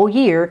for the whole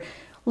year,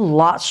 a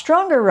lot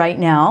stronger right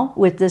now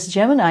with this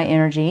Gemini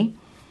energy,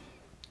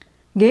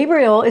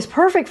 Gabriel is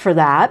perfect for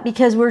that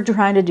because we're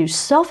trying to do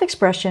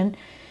self-expression,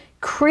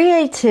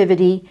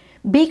 creativity,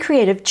 be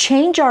creative,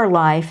 change our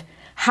life.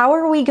 How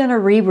are we going to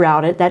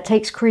reroute it? That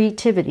takes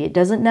creativity. It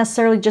doesn't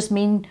necessarily just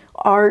mean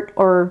art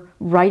or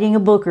writing a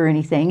book or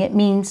anything. It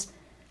means,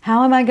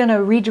 how am I going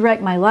to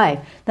redirect my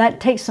life?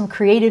 That takes some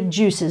creative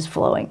juices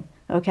flowing,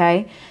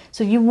 okay?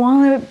 So you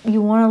want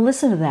to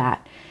listen to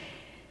that.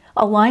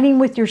 Aligning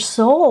with your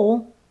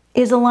soul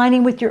is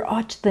aligning with your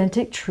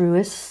authentic,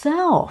 truest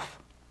self.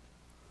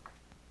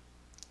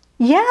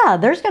 Yeah,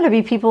 there's going to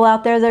be people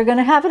out there that are going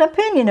to have an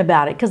opinion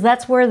about it because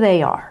that's where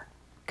they are.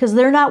 Because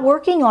they're not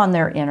working on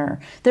their inner.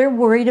 They're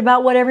worried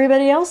about what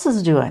everybody else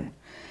is doing.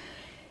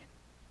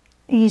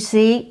 You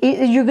see,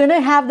 you're going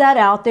to have that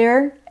out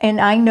there,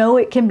 and I know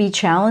it can be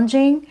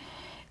challenging.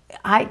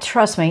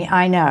 Trust me,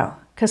 I know.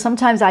 Because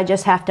sometimes I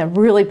just have to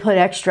really put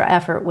extra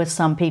effort with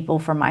some people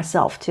for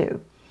myself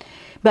too.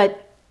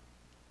 But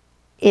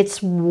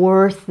it's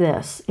worth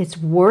this. It's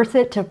worth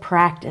it to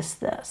practice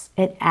this.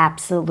 It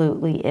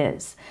absolutely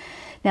is.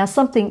 Now,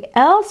 something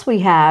else we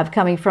have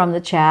coming from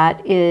the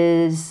chat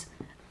is...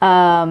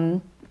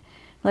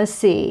 let's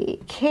see,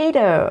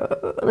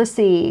 Cato, let's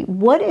see,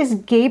 what is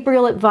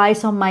Gabriel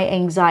advice on my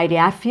anxiety?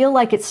 I feel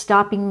like it's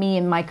stopping me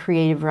in my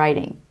creative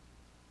writing.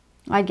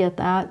 I get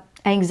that.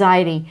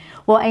 Anxiety.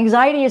 Well,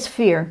 anxiety is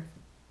fear.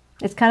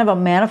 It's kind of a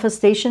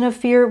manifestation of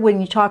fear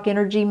when you talk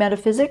energy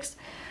metaphysics.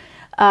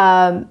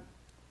 Are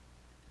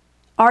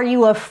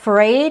you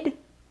afraid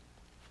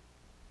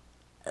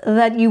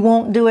that you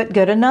won't do it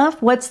good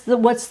enough? What's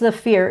the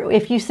fear?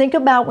 If you think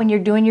about when you're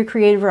doing your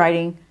creative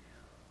writing,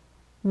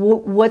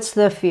 what's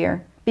the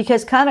fear?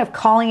 Because kind of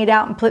calling it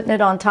out and putting it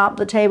on top of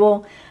the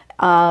table,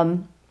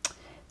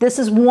 this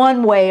is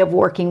one way of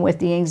working with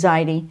the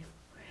anxiety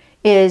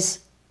is,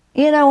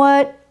 you know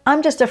what?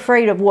 I'm just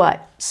afraid of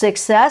what?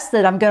 Success,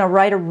 that I'm going to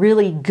write a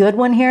really good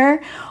one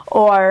here,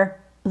 or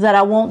that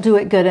I won't do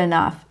it good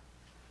enough.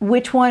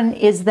 Which one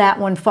is that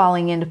one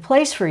falling into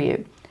place for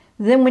you?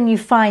 Then when you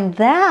find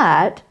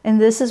that,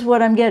 and this is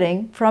what I'm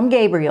getting from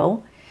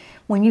Gabriel,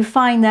 when you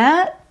find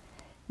that,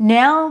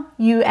 now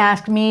you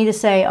ask me to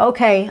say,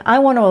 okay, I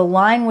want to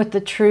align with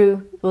the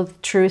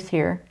truth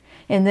here,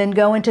 and then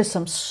go into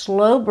some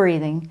slow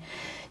breathing,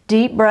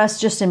 deep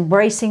breaths, just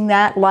embracing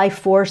that life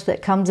force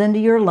that comes into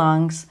your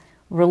lungs,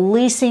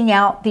 releasing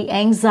out the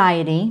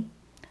anxiety.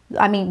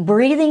 I mean,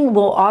 breathing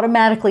will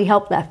automatically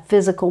help that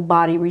physical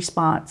body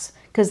response,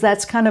 because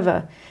that's kind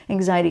of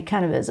anxiety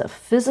kind of is a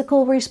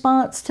physical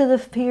response to the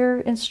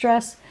fear and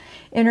stress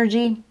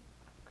energy.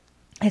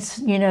 It's,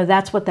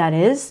 that's what that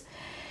is.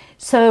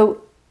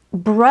 So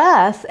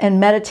breath and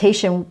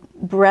meditation,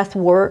 breath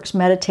works,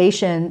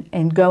 meditation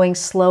and going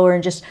slower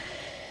and just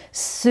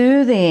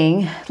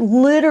soothing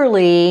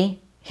literally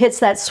hits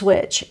that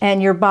switch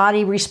and your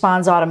body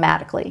responds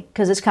automatically,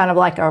 because it's kind of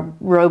like a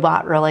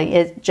robot really.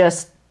 It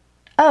just,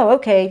 oh,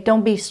 okay,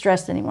 don't be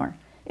stressed anymore.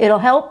 It'll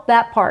help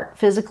that part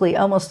physically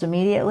almost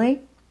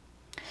immediately.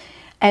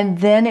 And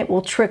then it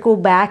will trickle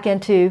back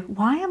into,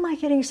 why am I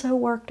getting so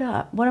worked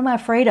up? What am I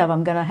afraid of?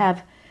 I'm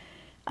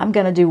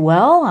going to do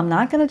well? I'm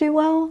not going to do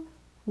well?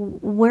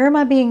 Where am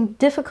I being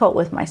difficult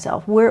with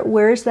myself?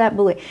 Where's that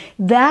belief?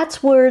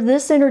 That's where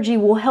this energy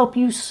will help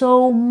you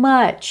so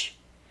much.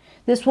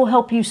 This will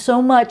help you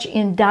so much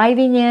in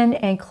diving in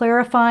and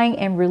clarifying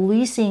and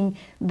releasing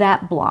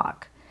that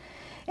block.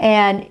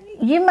 And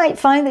you might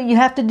find that you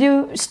have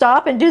to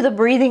stop and do the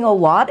breathing a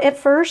lot at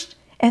first.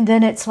 And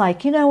then it's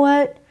like, you know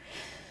what?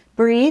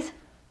 Breathe,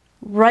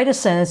 write a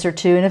sentence or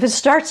two. And if it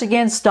starts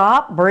again,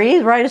 stop,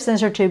 breathe, write a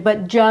sentence or two,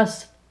 but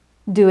just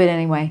do it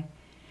anyway.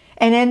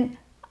 And then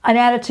an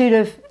attitude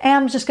of,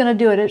 I'm just going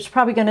to do it. It's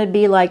probably going to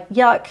be like,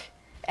 yuck,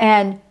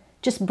 and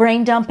just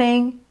brain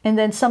dumping, and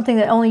then something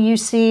that only you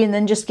see, and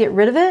then just get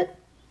rid of it.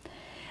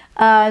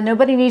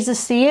 Nobody needs to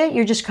see it.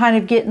 You're just kind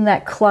of getting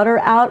that clutter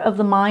out of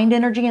the mind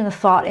energy and the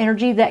thought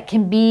energy that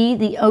can be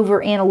the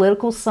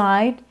over-analytical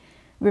side.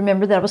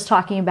 Remember that I was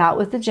talking about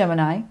with the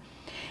Gemini.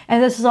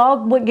 And this is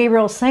all what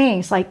Gabriel's saying.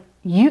 It's like,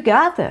 you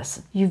got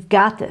this. You've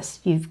got this.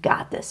 You've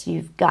got this.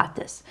 You've got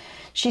this.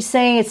 She's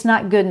saying it's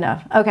not good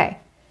enough. Okay.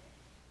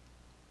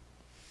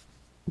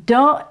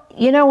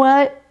 You know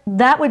what?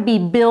 That would be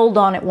build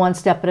on it one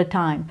step at a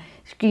time.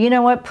 You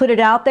know what? Put it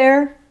out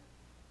there.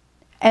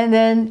 and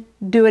then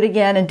do it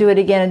again and do it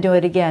again and do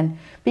it again.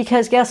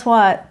 Because guess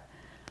what?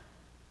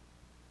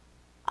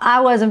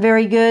 I wasn't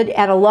very good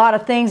at a lot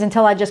of things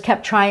until I just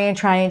kept trying and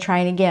trying and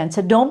trying again.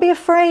 So don't be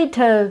afraid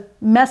to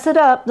mess it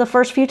up the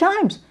first few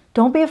times.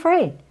 Don't be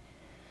afraid.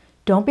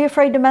 Don't be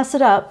afraid to mess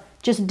it up.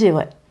 Just do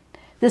it.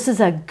 This is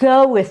a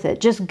go with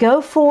it. Just go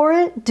for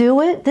it.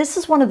 Do it. This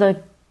is one of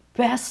the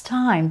best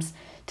times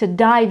to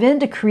dive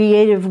into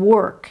creative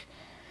work.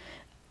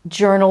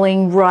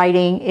 Journaling,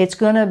 writing. It's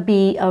going to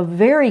be a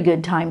very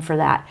good time for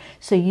that.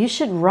 So you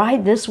should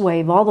ride this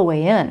wave all the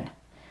way in.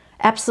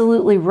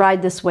 Absolutely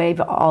ride this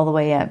wave all the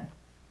way in.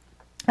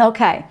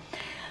 Okay,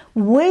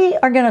 we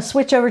are going to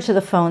switch over to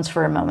the phones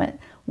for a moment.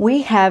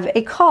 We have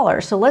a caller,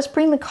 so let's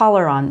bring the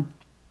caller on.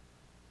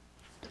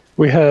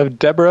 We have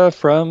Deborah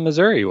from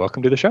Missouri.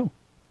 Welcome to the show.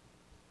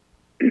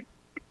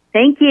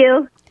 Thank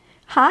you.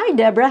 Hi,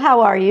 Deborah.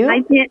 How are you?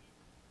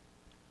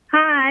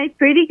 Hi,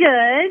 pretty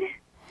good.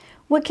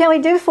 What can we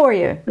do for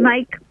you?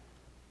 My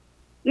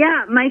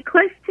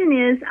question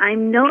is,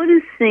 I'm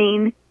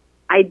noticing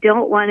I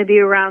don't want to be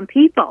around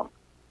people.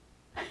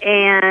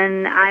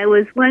 And I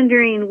was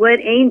wondering what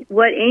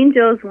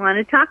angels want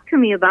to talk to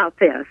me about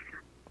this.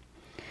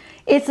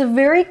 It's a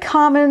very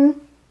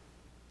common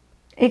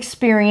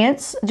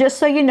experience, just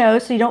so you know,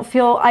 so you don't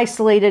feel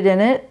isolated in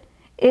it.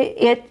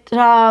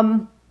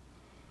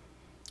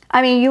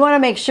 I mean, you want to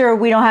make sure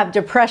we don't have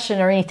depression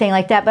or anything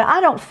like that, but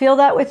I don't feel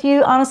that with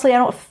you. Honestly, I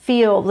don't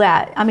feel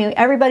that. I mean,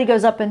 everybody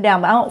goes up and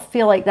down, but I don't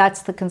feel like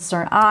that's the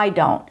concern. I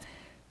don't.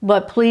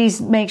 But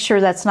please make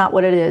sure that's not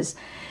what it is.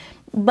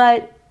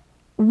 But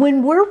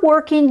when we're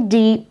working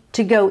deep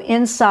to go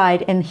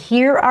inside and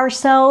hear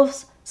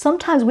ourselves,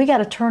 sometimes we got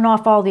to turn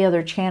off all the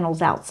other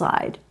channels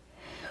outside.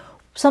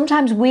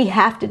 Sometimes we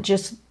have to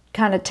just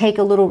kind of take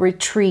a little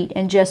retreat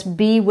and just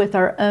be with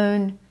our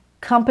own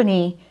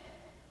company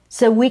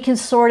so we can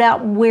sort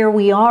out where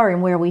we are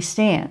and where we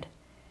stand.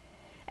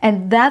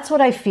 And that's what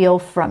I feel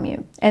from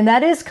you. And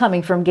that is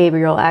coming from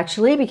Gabriel,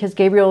 actually, because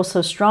Gabriel is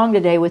so strong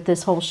today with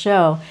this whole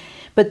show.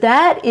 But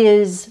that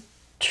is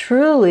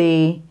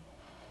truly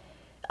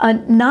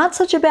not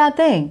such a bad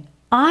thing.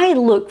 I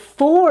look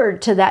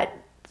forward to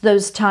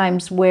those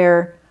times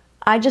where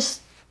I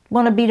just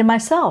want to be to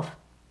myself.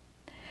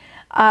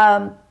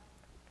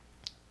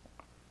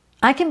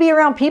 I can be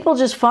around people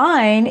just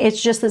fine.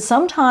 It's just that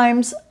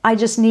sometimes I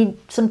just need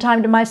some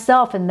time to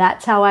myself, and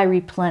that's how I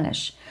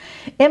replenish.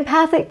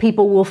 Empathic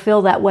people will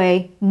feel that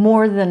way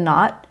more than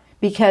not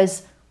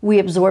because we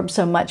absorb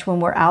so much when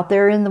we're out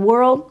there in the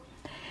world.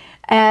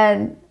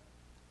 And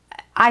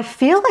I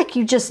feel like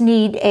you just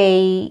need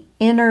a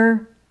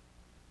inner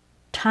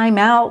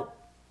timeout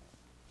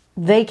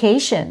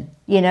vacation,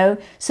 you know,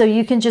 so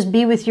you can just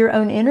be with your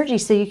own energy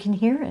so you can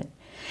hear it.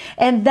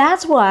 And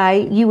that's why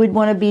you would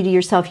want to be to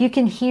yourself. You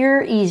can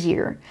hear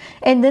easier.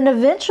 And then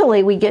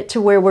eventually we get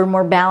to where we're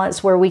more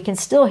balanced, where we can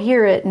still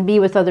hear it and be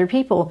with other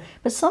people.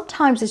 But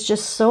sometimes it's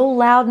just so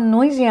loud and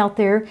noisy out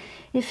there,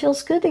 it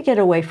feels good to get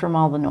away from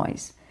all the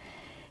noise.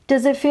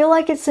 Does it feel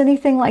like it's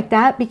anything like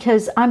that?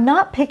 Because I'm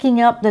not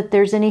picking up that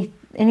there's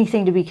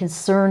anything to be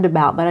concerned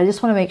about, but I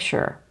just want to make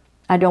sure.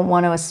 I don't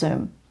want to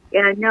assume.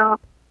 Yeah, no.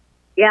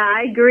 Yeah,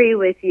 I agree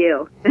with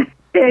you.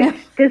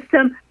 Because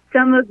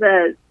some of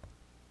the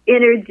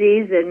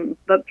energies and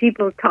what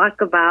people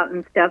talk about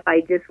and stuff,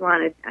 I just,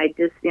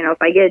 you know,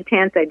 if I get a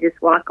chance, I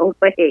just walk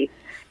away if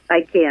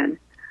I can.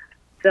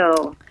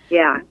 So,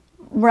 yeah.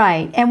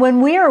 Right. And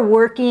when we are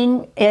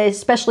working,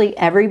 especially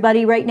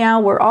everybody right now,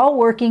 we're all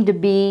working to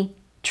be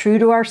true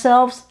to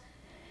ourselves.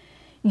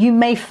 You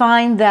may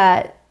find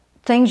that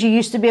things you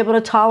used to be able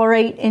to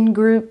tolerate in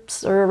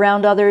groups or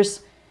around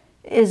others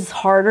is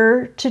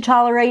harder to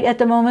tolerate at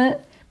the moment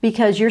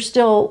because you're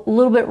still a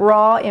little bit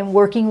raw in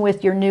working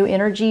with your new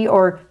energy,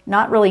 or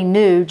not really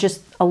new,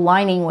 just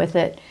aligning with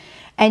it.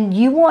 And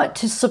you want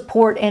to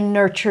support and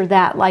nurture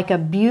that like a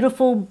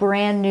beautiful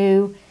brand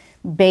new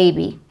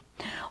baby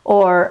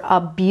or a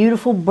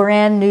beautiful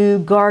brand new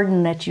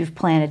garden that you've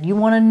planted. You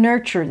want to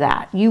nurture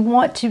that. You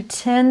want to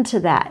tend to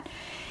that.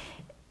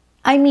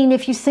 I mean,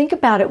 if you think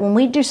about it, when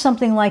we do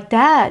something like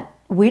that,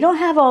 we don't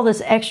have all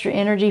this extra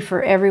energy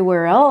for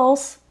everywhere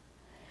else.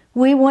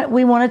 We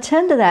want to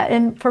tend to that.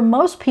 And for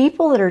most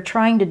people that are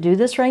trying to do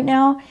this right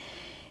now,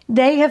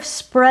 they have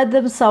spread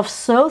themselves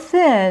so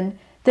thin,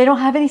 they don't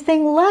have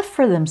anything left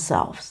for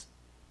themselves.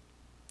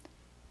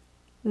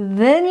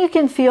 Then you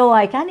can feel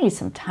like, I need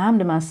some time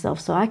to myself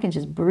so I can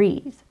just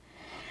breathe.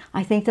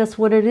 I think that's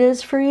what it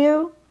is for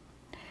you.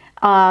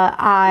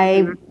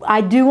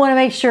 I do want to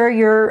make sure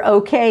you're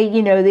okay,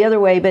 you know, the other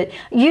way, but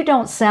you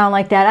don't sound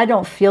like that. I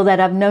don't feel that.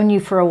 I've known you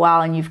for a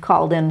while and you've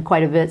called in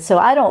quite a bit, so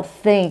I don't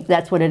think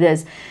that's what it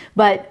is.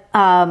 But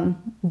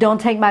don't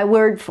take my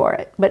word for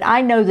it. But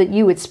I know that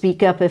you would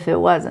speak up if it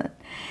wasn't.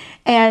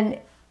 And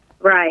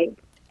right.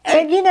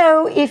 And you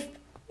know, if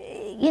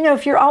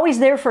you're always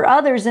there for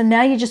others and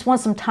now you just want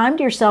some time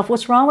to yourself,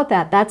 what's wrong with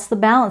that? That's the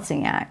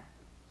balancing act.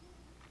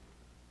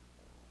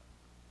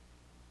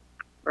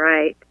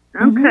 Right.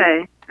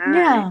 Okay.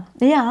 Yeah,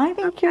 I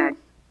think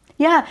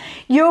Yeah,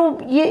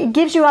 it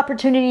gives you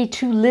opportunity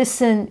to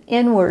listen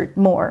inward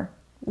more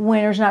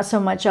when there's not so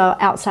much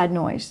outside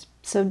noise.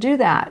 So do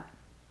that.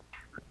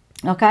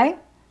 Okay?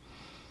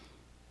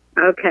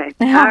 Okay.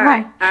 All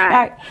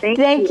right.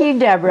 Thank you,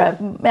 Deborah.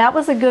 That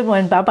was a good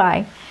one.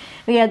 Bye-bye.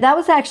 Yeah, that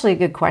was actually a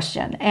good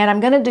question. And I'm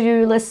going to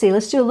do, let's do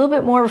a little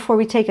bit more before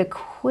we take a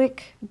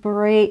quick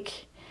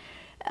break.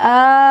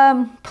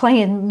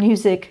 Playing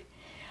music.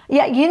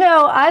 Yeah,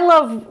 I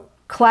love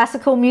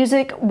classical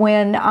music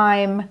when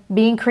I'm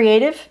being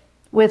creative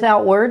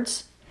without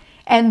words.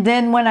 And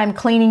then when I'm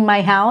cleaning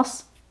my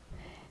house,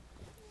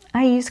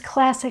 I use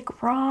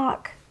classic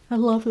rock. I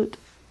love it.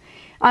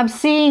 I'm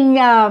seeing,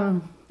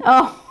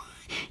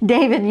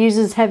 David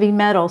uses heavy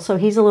metal, so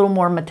he's a little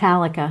more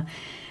Metallica.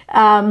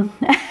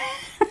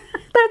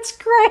 That's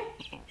great.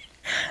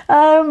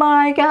 Oh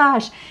my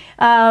gosh.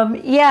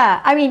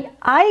 Yeah, I mean,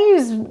 I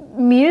use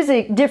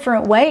music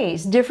different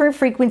ways, different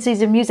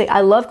frequencies of music.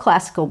 I love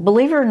classical.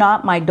 Believe it or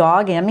not, my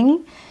dog,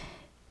 Emmy,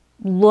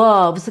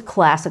 loves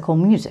classical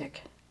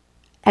music.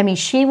 I mean,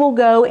 she will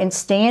go and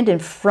stand in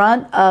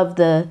front of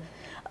the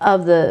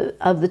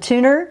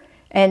tuner,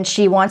 and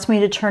she wants me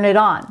to turn it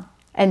on.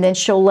 And then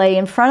she'll lay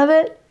in front of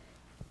it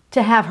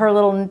to have her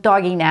little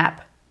doggy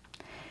nap.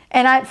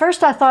 And at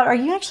first I thought, are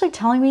you actually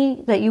telling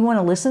me that you want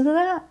to listen to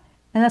that?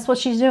 And that's what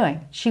she's doing.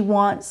 She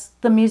wants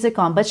the music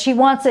on, but she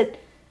wants it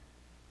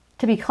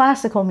to be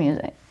classical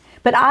music.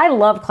 But I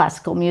love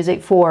classical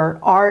music for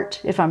art,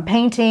 if I'm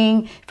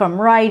painting, if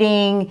I'm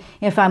writing,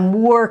 if I'm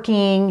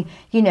working,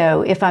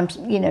 if I'm,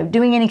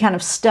 doing any kind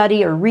of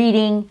study or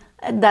reading.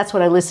 That's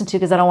what I listen to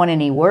because I don't want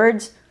any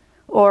words,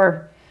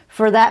 or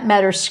for that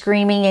matter,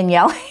 screaming and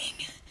yelling,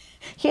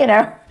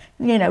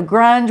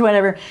 grunge,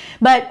 whatever.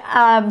 But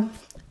I'm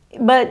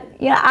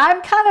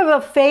kind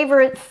of a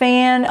favorite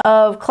fan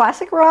of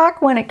classic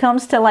rock when it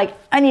comes to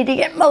I need to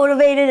get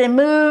motivated and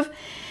move.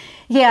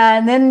 Yeah,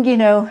 and then,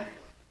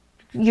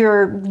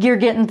 you're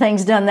getting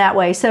things done that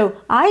way. So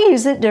I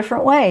use it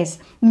different ways.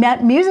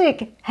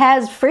 Music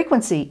has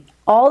frequency.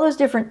 All those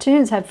different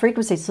tunes have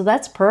frequency, so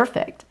that's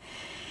perfect.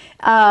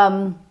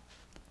 And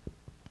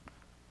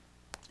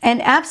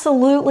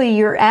absolutely,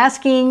 you're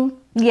asking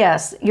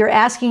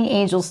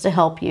angels to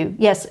help you.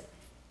 Yes,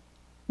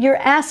 you're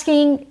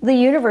asking the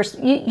universe.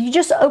 You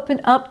just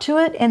open up to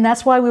it, and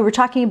that's why we were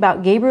talking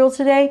about Gabriel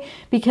today,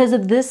 because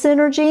of this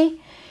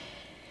energy.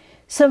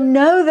 So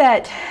know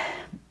that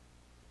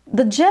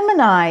the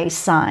Gemini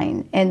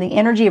sign and the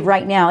energy of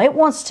right now, it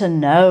wants to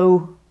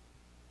know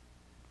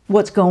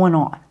what's going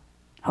on,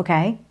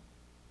 okay?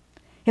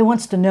 It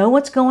wants to know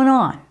what's going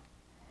on.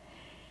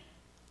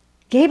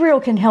 Gabriel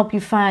can help you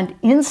find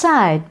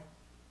inside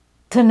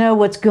to know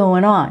what's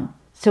going on,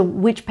 so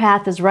which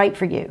path is right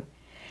for you.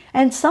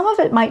 And some of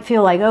it might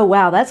feel like, oh,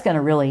 wow, that's going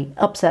to really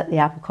upset the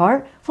apple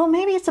cart. Well,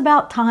 maybe it's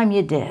about time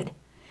you did.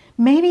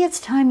 Maybe it's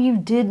time you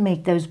did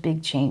make those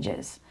big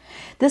changes.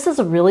 This is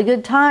a really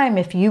good time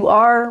if you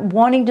are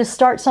wanting to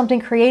start something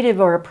creative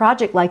or a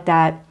project like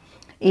that.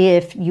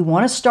 If you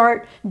want to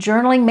start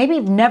journaling, maybe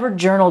you've never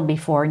journaled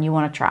before and you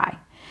want to try,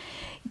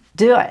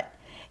 do it.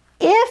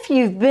 If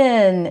you've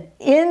been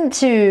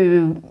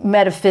into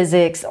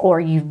metaphysics or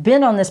you've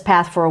been on this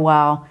path for a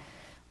while,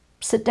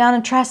 sit down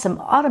and try some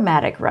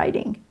automatic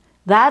writing.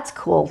 That's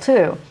cool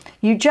too.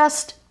 You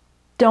just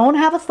don't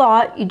have a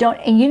thought.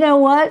 And you know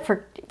what?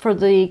 For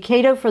the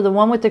Cato, for the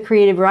one with the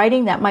creative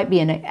writing, that might be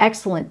an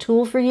excellent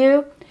tool for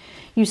you.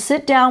 You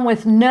sit down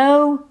with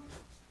no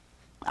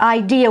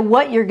idea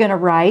what you're going to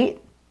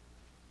write.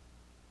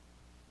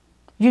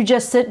 You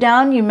just sit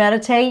down, you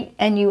meditate,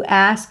 and you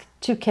ask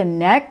to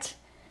connect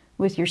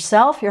with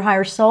yourself, your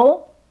higher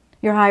soul,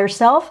 your higher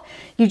self.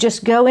 You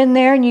just go in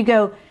there and you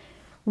go,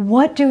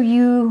 what do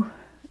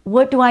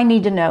I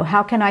need to know?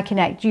 How can I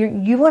connect?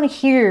 You want to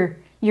hear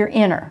your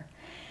inner.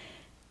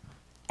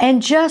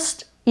 And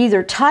just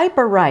either type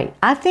or write.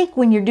 I think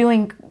when you're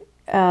doing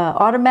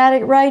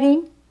automatic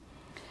writing,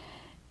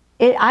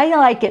 I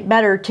like it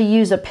better to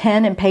use a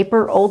pen and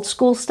paper, old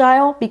school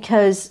style,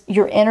 because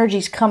your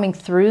energy's coming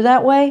through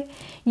that way.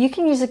 You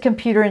can use a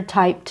computer and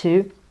type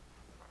too,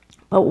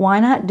 but why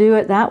not do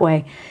it that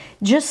way?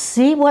 Just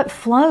see what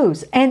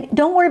flows. And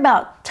don't worry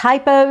about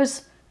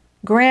typos,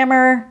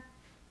 grammar,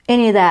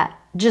 any of that.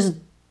 Just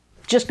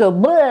go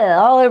blah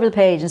all over the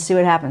page and see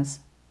what happens.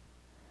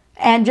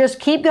 And just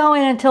keep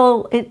going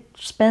until it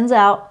spins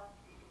out.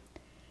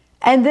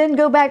 And then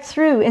go back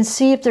through and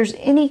see if there's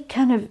any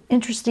kind of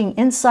interesting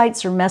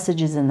insights or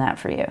messages in that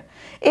for you.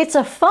 It's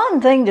a fun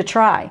thing to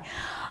try.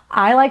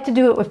 I like to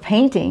do it with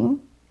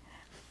painting.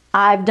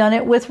 I've done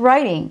it with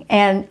writing.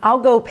 And I'll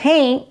go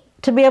paint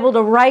to be able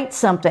to write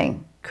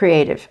something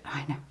creative.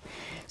 I know.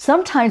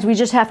 Sometimes we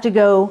just have to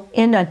go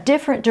in a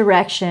different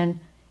direction,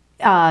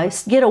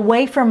 get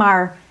away from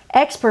our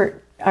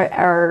expert,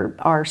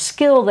 our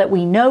skill that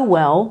we know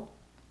well,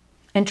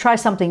 and try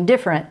something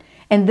different.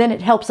 And then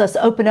it helps us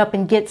open up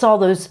and gets all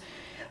those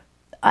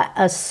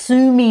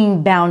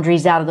assuming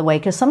boundaries out of the way.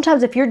 Because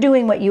sometimes if you're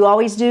doing what you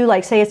always do,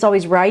 like say it's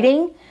always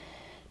writing,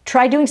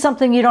 try doing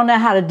something you don't know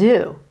how to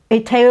do.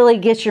 It totally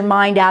gets your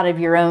mind out of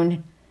your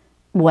own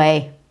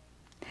way.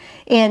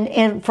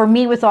 And for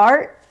me with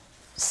art,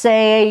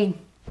 say,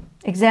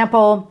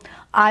 example,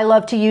 I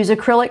love to use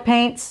acrylic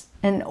paints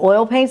and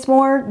oil paints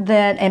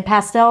and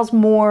pastels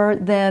more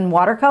than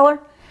watercolor.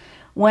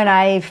 When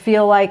I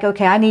feel like,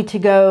 okay, I need to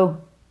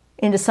go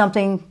into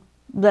something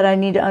that I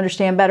need to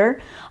understand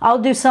better, I'll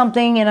do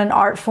something in an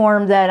art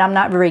form that I'm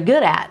not very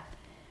good at.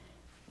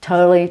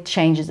 Totally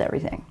changes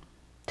everything.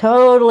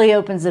 Totally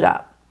opens it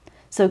up.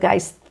 So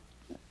guys,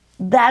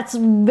 that's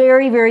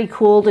very, very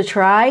cool to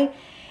try,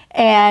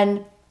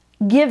 and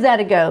give that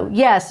a go.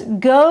 Yes,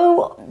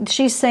 go.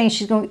 She's saying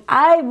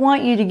I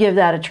want you to give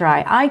that a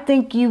try. I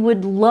think you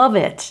would love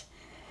it.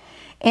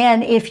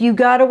 And if you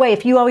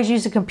always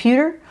use a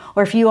computer,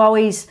 or if you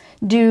always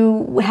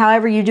do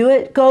however you do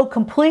it, go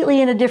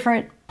completely in a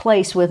different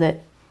place with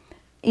it.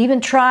 Even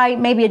try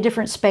maybe a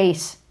different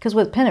space, because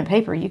with pen and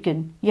paper,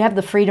 you have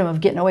the freedom of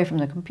getting away from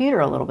the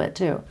computer a little bit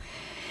too.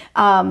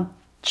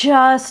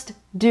 Just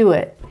do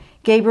it.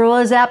 Gabriel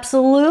is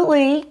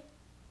absolutely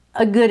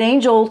a good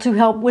angel to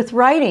help with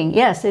writing.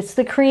 Yes, it's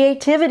the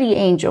creativity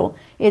angel.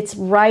 It's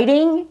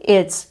writing,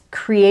 it's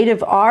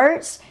creative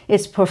arts,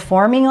 it's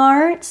performing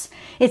arts,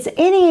 it's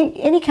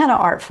any kind of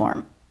art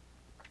form.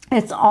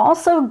 It's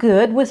also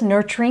good with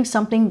nurturing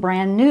something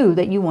brand new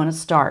that you want to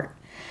start.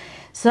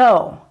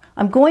 So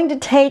I'm going to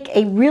take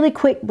a really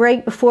quick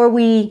break before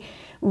we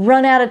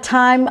run out of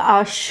time,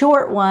 a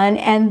short one,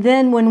 and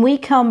then when we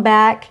come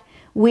back,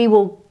 we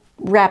will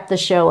wrap the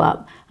show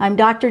up. I'm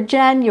Dr.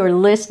 Jenn. You're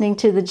listening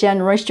to the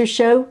Jenn Royster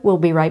Show. We'll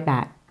be right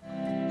back.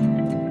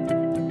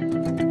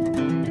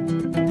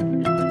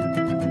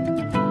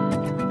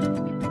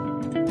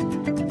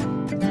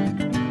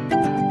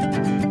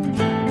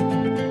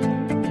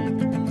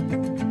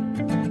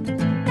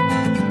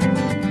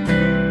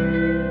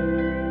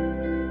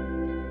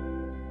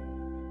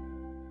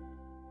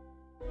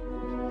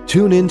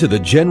 Tune in to the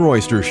Jenn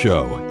Royster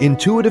Show,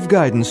 intuitive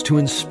guidance to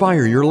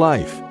inspire your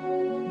life.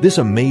 This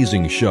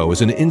amazing show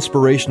is an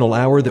inspirational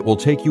hour that will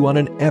take you on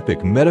an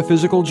epic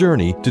metaphysical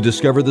journey to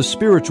discover the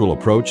spiritual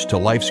approach to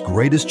life's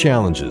greatest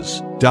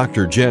challenges.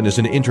 Dr. Jenn is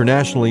an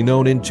internationally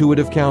known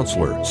intuitive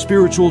counselor,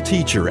 spiritual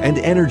teacher, and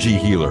energy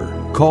healer.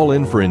 Call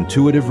in for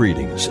intuitive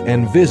readings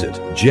and visit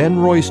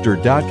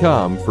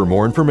JennRoyster.com for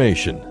more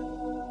information.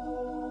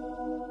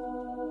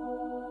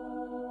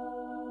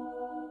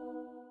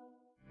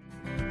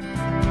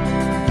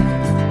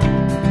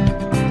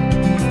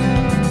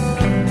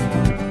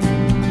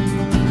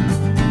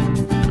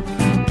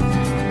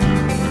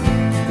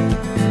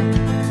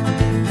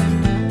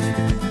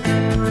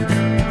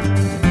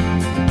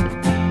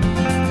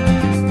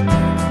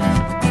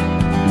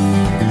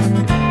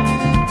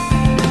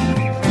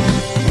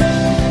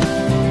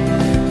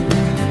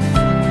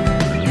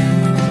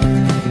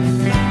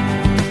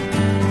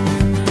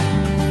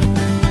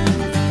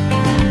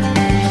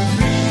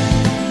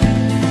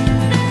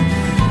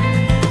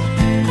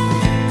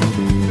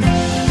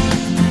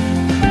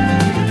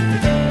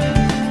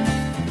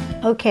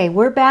 Okay,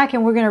 we're back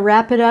and we're going to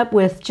wrap it up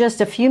with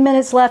just a few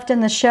minutes left in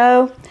the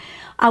show.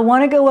 I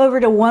want to go over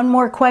to one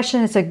more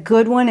question. It's a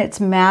good one. It's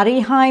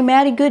Maddie. Hi,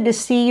 Maddie. Good to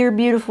see your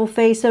beautiful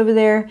face over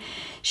there.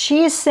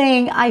 She is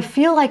saying, I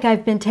feel like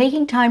I've been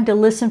taking time to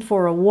listen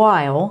for a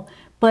while,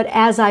 but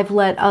as I've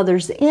let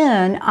others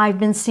in, I've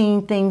been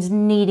seeing things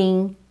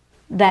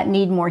that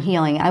need more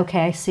healing.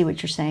 Okay, I see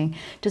what you're saying.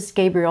 Does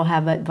Gabriel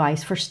have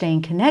advice for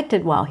staying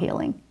connected while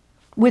healing?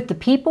 With the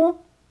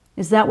people?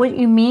 Is that what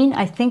you mean?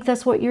 I think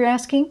that's what you're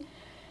asking.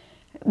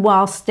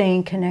 While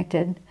staying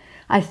connected.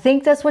 I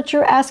think that's what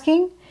you're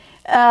asking.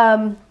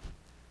 Okay,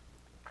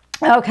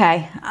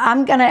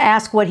 I'm going to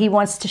ask what he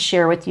wants to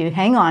share with you.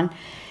 Hang on.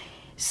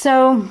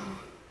 So,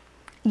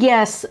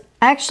 yes,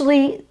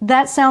 actually,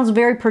 that sounds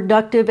very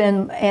productive,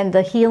 and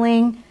the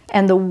healing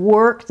and the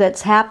work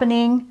that's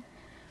happening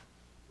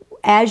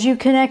as you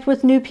connect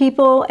with new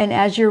people and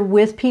as you're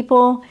with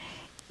people,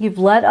 you've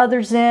let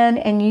others in,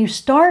 and you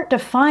start to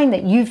find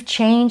that you've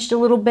changed a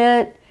little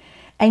bit,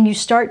 and you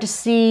start to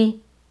see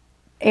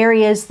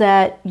areas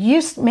that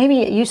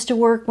maybe it used to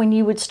work when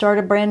you would start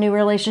a brand new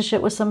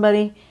relationship with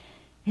somebody.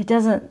 It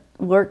doesn't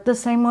work the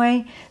same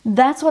way.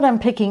 That's what I'm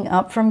picking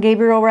up from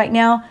Gabriel right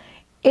now.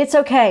 It's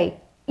okay.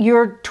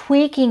 You're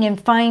tweaking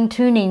and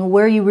fine-tuning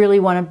where you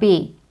really want to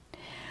be.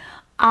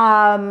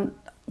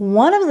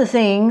 One of the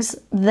things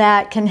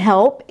that can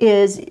help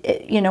is,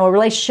 a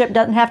relationship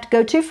doesn't have to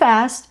go too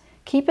fast.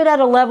 Keep it at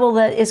a level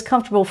that is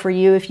comfortable for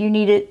you if you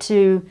need it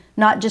to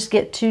not just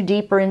get too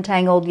deep or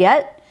entangled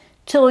yet,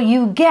 till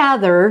you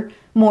gather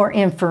more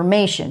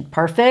information.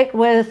 Perfect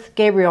with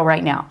Gabriel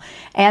right now.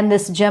 And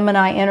this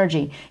Gemini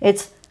energy.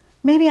 It's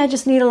maybe I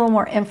just need a little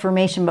more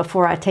information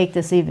before I take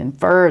this even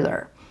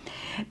further.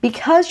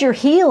 Because you're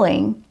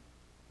healing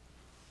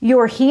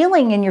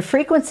and your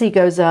frequency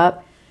goes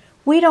up,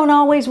 we don't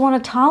always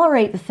want to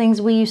tolerate the things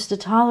we used to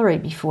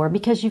tolerate before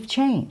because you've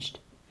changed.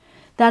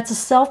 That's a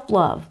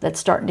self-love that's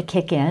starting to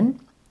kick in.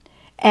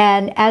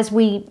 And as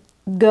we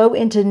go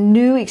into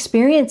new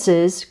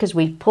experiences, because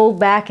we've pulled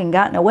back and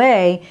gotten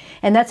away,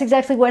 and that's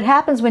exactly what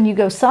happens when you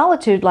go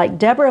solitude, like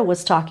Deborah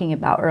was talking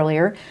about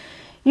earlier.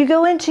 You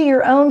go into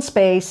your own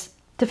space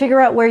to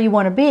figure out where you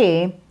want to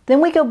be.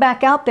 Then we go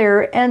back out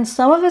there, and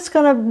some of it's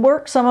going to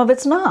work, some of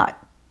it's not.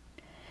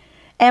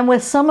 And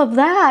with some of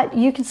that,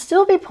 you can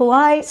still be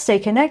polite, stay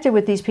connected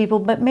with these people,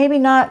 but maybe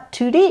not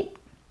too deep,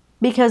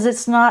 because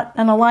it's not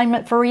an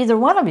alignment for either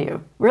one of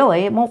you.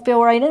 Really, it won't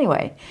feel right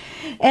anyway.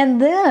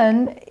 And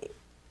then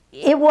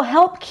it will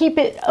help keep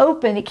it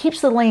open. It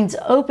keeps the lanes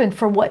open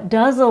for what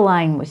does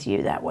align with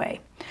you that way.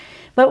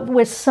 But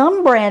with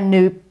some brand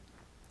new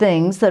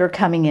things that are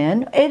coming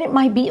in, and it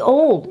might be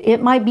old.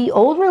 It might be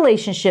old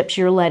relationships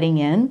you're letting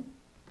in.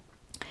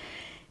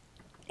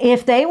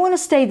 If they want to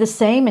stay the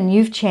same and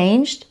you've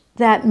changed,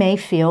 that may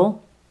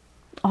feel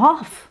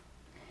off.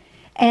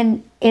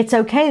 And it's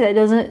okay. That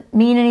doesn't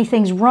mean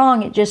anything's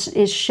wrong. It just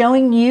is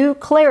showing you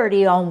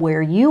clarity on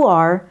where you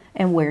are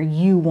and where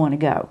you want to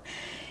go.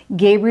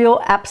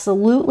 Gabriel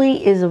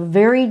absolutely is a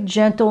very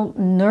gentle,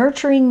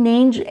 nurturing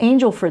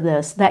angel for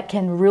this that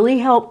can really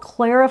help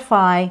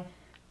clarify,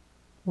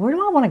 where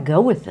do I want to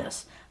go with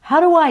this? How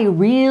do I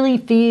really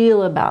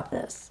feel about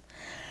this?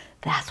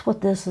 That's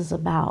what this is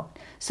about.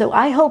 So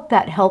I hope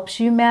that helps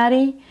you,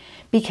 Maddie,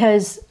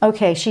 because,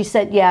 okay, she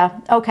said,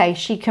 yeah, okay,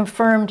 she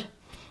confirmed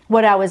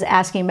what I was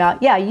asking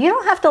about. Yeah, you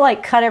don't have to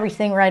like cut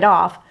everything right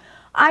off.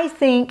 I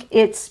think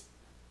it's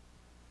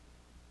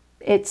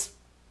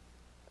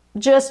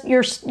just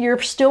you're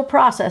still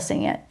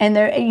processing it, and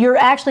you're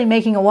actually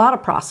making a lot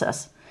of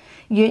progress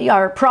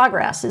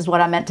is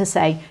what I meant to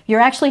say. You're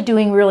actually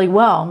doing really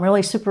well. I'm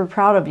really super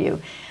proud of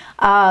you.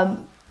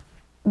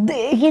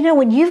 You know,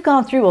 when you've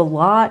gone through a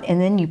lot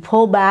and then you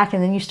pull back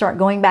and then you start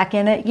going back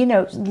in it, you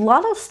know, a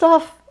lot of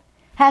stuff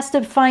has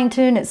to fine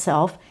tune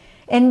itself,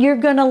 and you're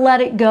going to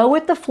let it go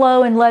with the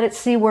flow and let it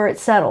see where it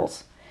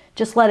settles.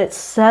 Just let it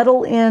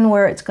settle in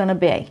where it's going to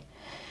be.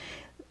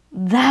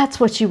 That's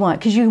what you want,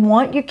 because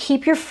you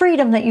keep your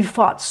freedom that you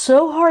fought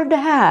so hard to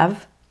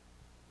have.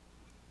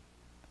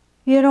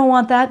 You don't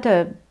want that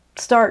to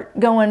start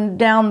going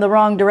down the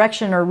wrong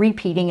direction or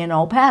repeating an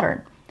old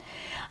pattern.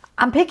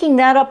 I'm picking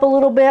that up a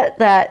little bit,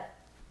 that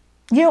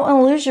you don't want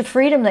to lose your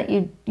freedom that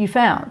you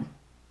found.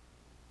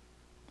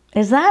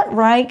 Is that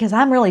right? Because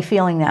I'm really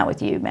feeling that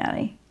with you,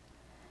 Maddie.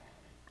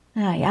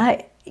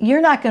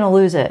 You're not going to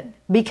lose it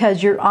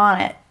because you're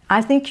on it.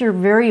 I think you're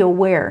very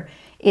aware.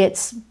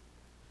 It's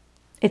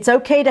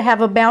okay to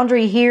have a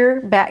boundary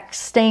here,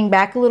 staying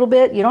back a little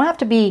bit. You don't have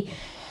to be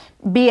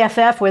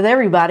BFF with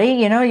everybody.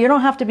 You know, you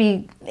don't have to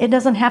be, it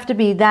doesn't have to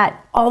be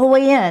that all the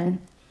way in.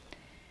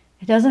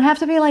 It doesn't have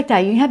to be like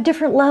that. You have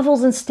different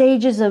levels and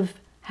stages of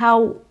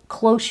how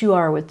close you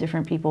are with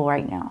different people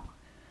right now.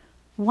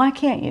 Why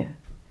can't you?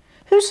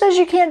 Who says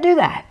you can't do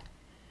that?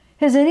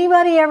 Has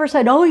anybody ever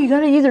said, oh, you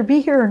got to either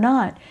be here or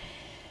not?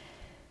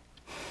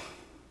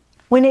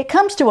 When it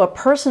comes to a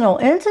personal,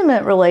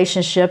 intimate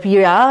relationship,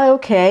 yeah,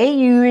 okay,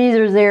 you're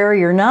either there or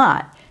you're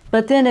not.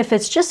 But then if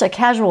it's just a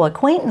casual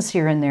acquaintance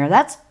here and there,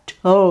 that's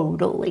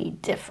totally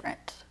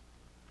different.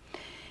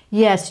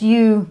 Yes,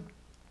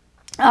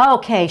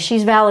 okay,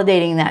 she's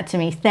validating that to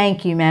me.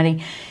 Thank you,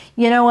 Maddie.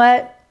 You know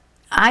what?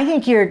 I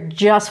think you're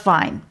just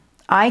fine.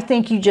 I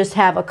think you just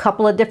have a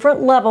couple of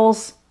different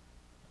levels,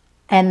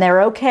 and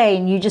they're okay,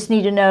 and you just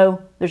need to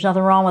know there's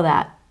nothing wrong with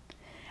that.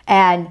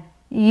 And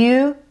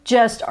you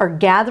just are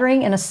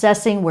gathering and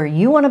assessing where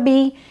you want to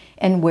be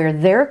and where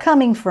they're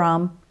coming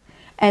from,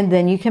 and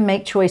then you can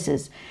make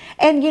choices.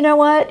 And you know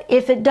what?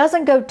 If it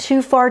doesn't go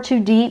too far too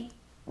deep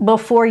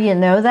before you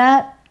know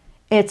that,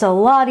 it's a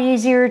lot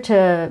easier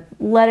to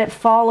let it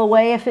fall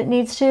away if it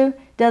needs to.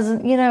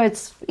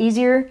 It's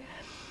easier.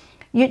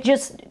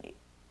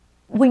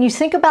 When you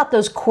think about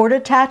those cord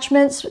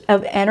attachments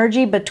of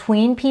energy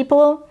between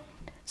people,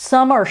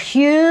 some are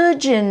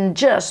huge and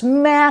just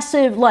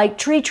massive, like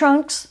tree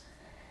trunks.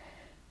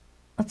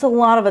 That's a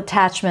lot of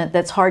attachment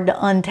that's hard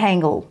to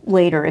untangle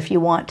later if you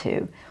want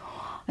to.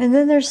 And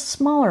then there's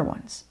smaller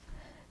ones.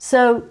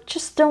 So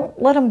just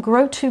don't let them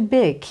grow too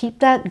big. Keep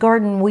that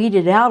garden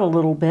weeded out a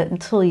little bit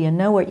until you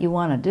know what you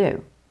want to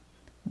do.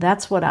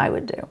 That's what I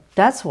would do.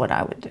 That's what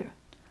I would do.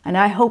 And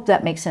I hope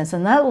that makes sense.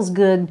 And that was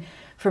good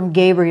from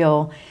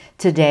Gabriel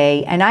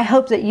today. And I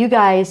hope that you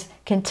guys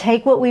can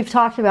take what we've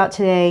talked about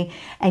today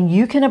and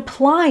you can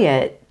apply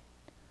it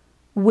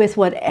with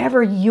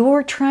whatever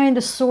you're trying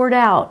to sort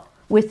out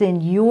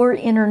within your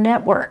inner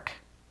network,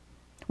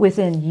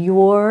 within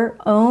your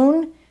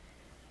own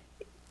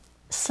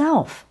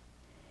self.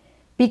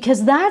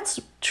 Because that's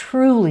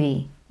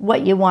truly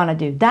what you want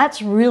to do.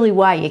 That's really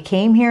why you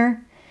came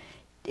here,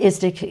 is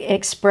to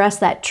express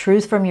that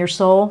truth from your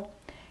soul.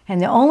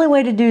 And the only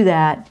way to do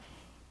that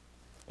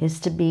is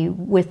to be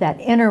with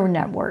that inner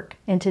network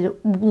and to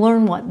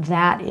learn what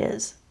that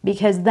is.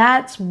 Because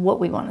that's what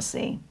we want to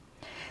see.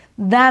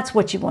 That's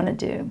what you want to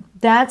do.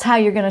 That's how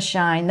you're going to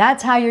shine.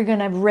 That's how you're going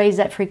to raise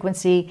that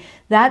frequency.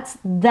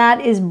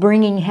 That is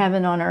bringing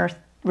heaven on earth.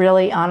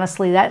 Really,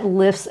 honestly, that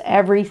lifts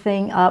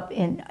everything up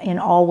in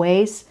all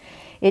ways.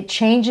 It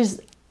changes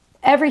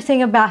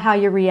everything about how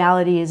your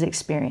reality is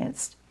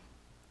experienced.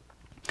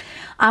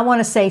 I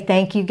want to say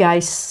thank you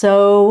guys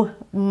so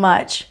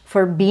much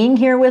for being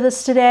here with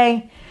us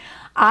today.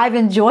 I've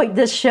enjoyed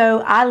this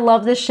show. I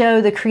love this show,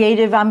 The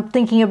Creative. I'm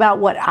thinking about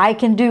what I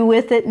can do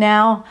with it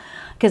now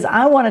because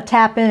I want to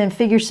tap in and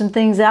figure some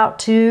things out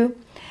too.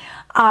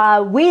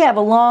 We have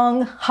a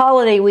long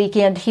holiday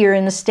weekend here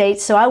in the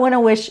States, so I want to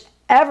wish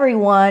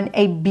everyone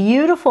a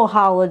beautiful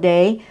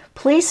holiday.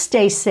 Please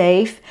stay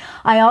safe.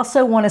 I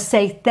also want to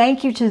say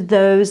thank you to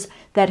those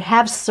that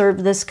have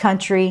served this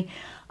country.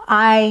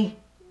 I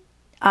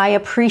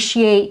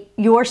appreciate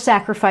your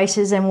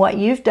sacrifices and what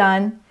you've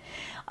done.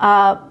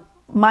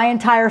 My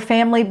entire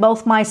family,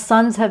 both my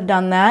sons have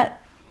done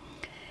that.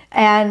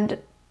 And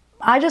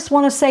I just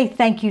want to say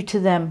thank you to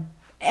them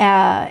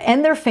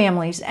and their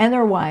families and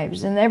their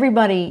wives and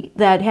everybody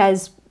that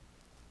has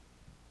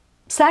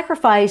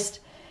sacrificed,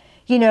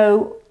 you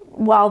know,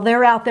 while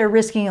they're out there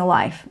risking a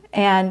life.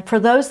 And for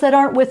those that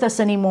aren't with us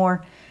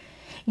anymore,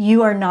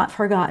 you are not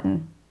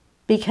forgotten,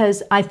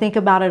 because I think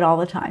about it all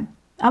the time.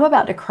 I'm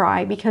about to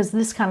cry because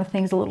this kind of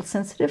thing's a little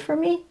sensitive for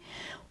me.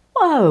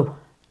 Whoa.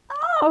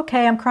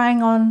 Okay, I'm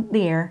crying on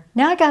the air.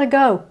 Now I gotta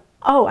go.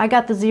 Oh, I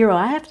got the 0.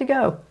 I have to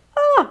go.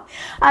 Oh,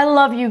 I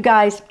love you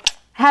guys.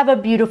 Have a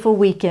beautiful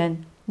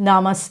weekend.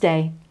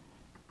 Namaste.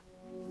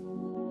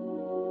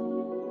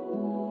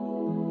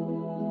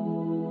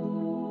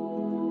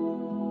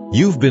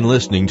 You've been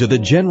listening to the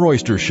Jenn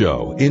Royster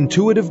Show,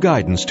 intuitive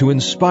guidance to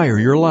inspire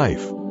your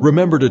life.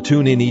 Remember to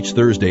tune in each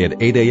Thursday at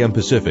 8 a.m.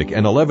 Pacific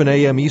and 11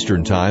 a.m.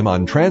 Eastern Time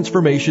on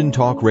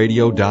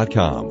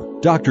TransformationTalkRadio.com.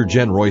 Dr.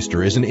 Jenn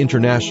Royster is an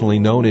internationally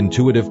known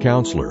intuitive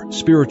counselor,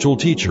 spiritual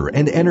teacher,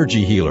 and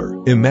energy healer.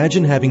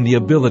 Imagine having the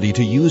ability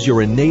to use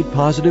your innate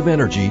positive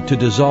energy to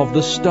dissolve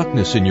the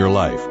stuckness in your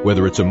life,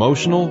 whether it's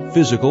emotional,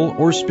 physical,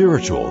 or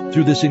spiritual,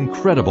 through this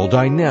incredible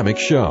dynamic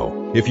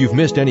show. If you've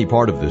missed any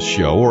part of this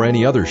show or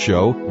any other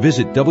show,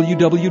 visit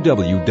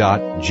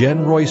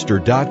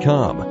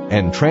www.JennRoyster.com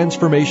and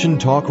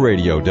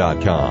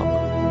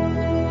TransformationTalkRadio.com.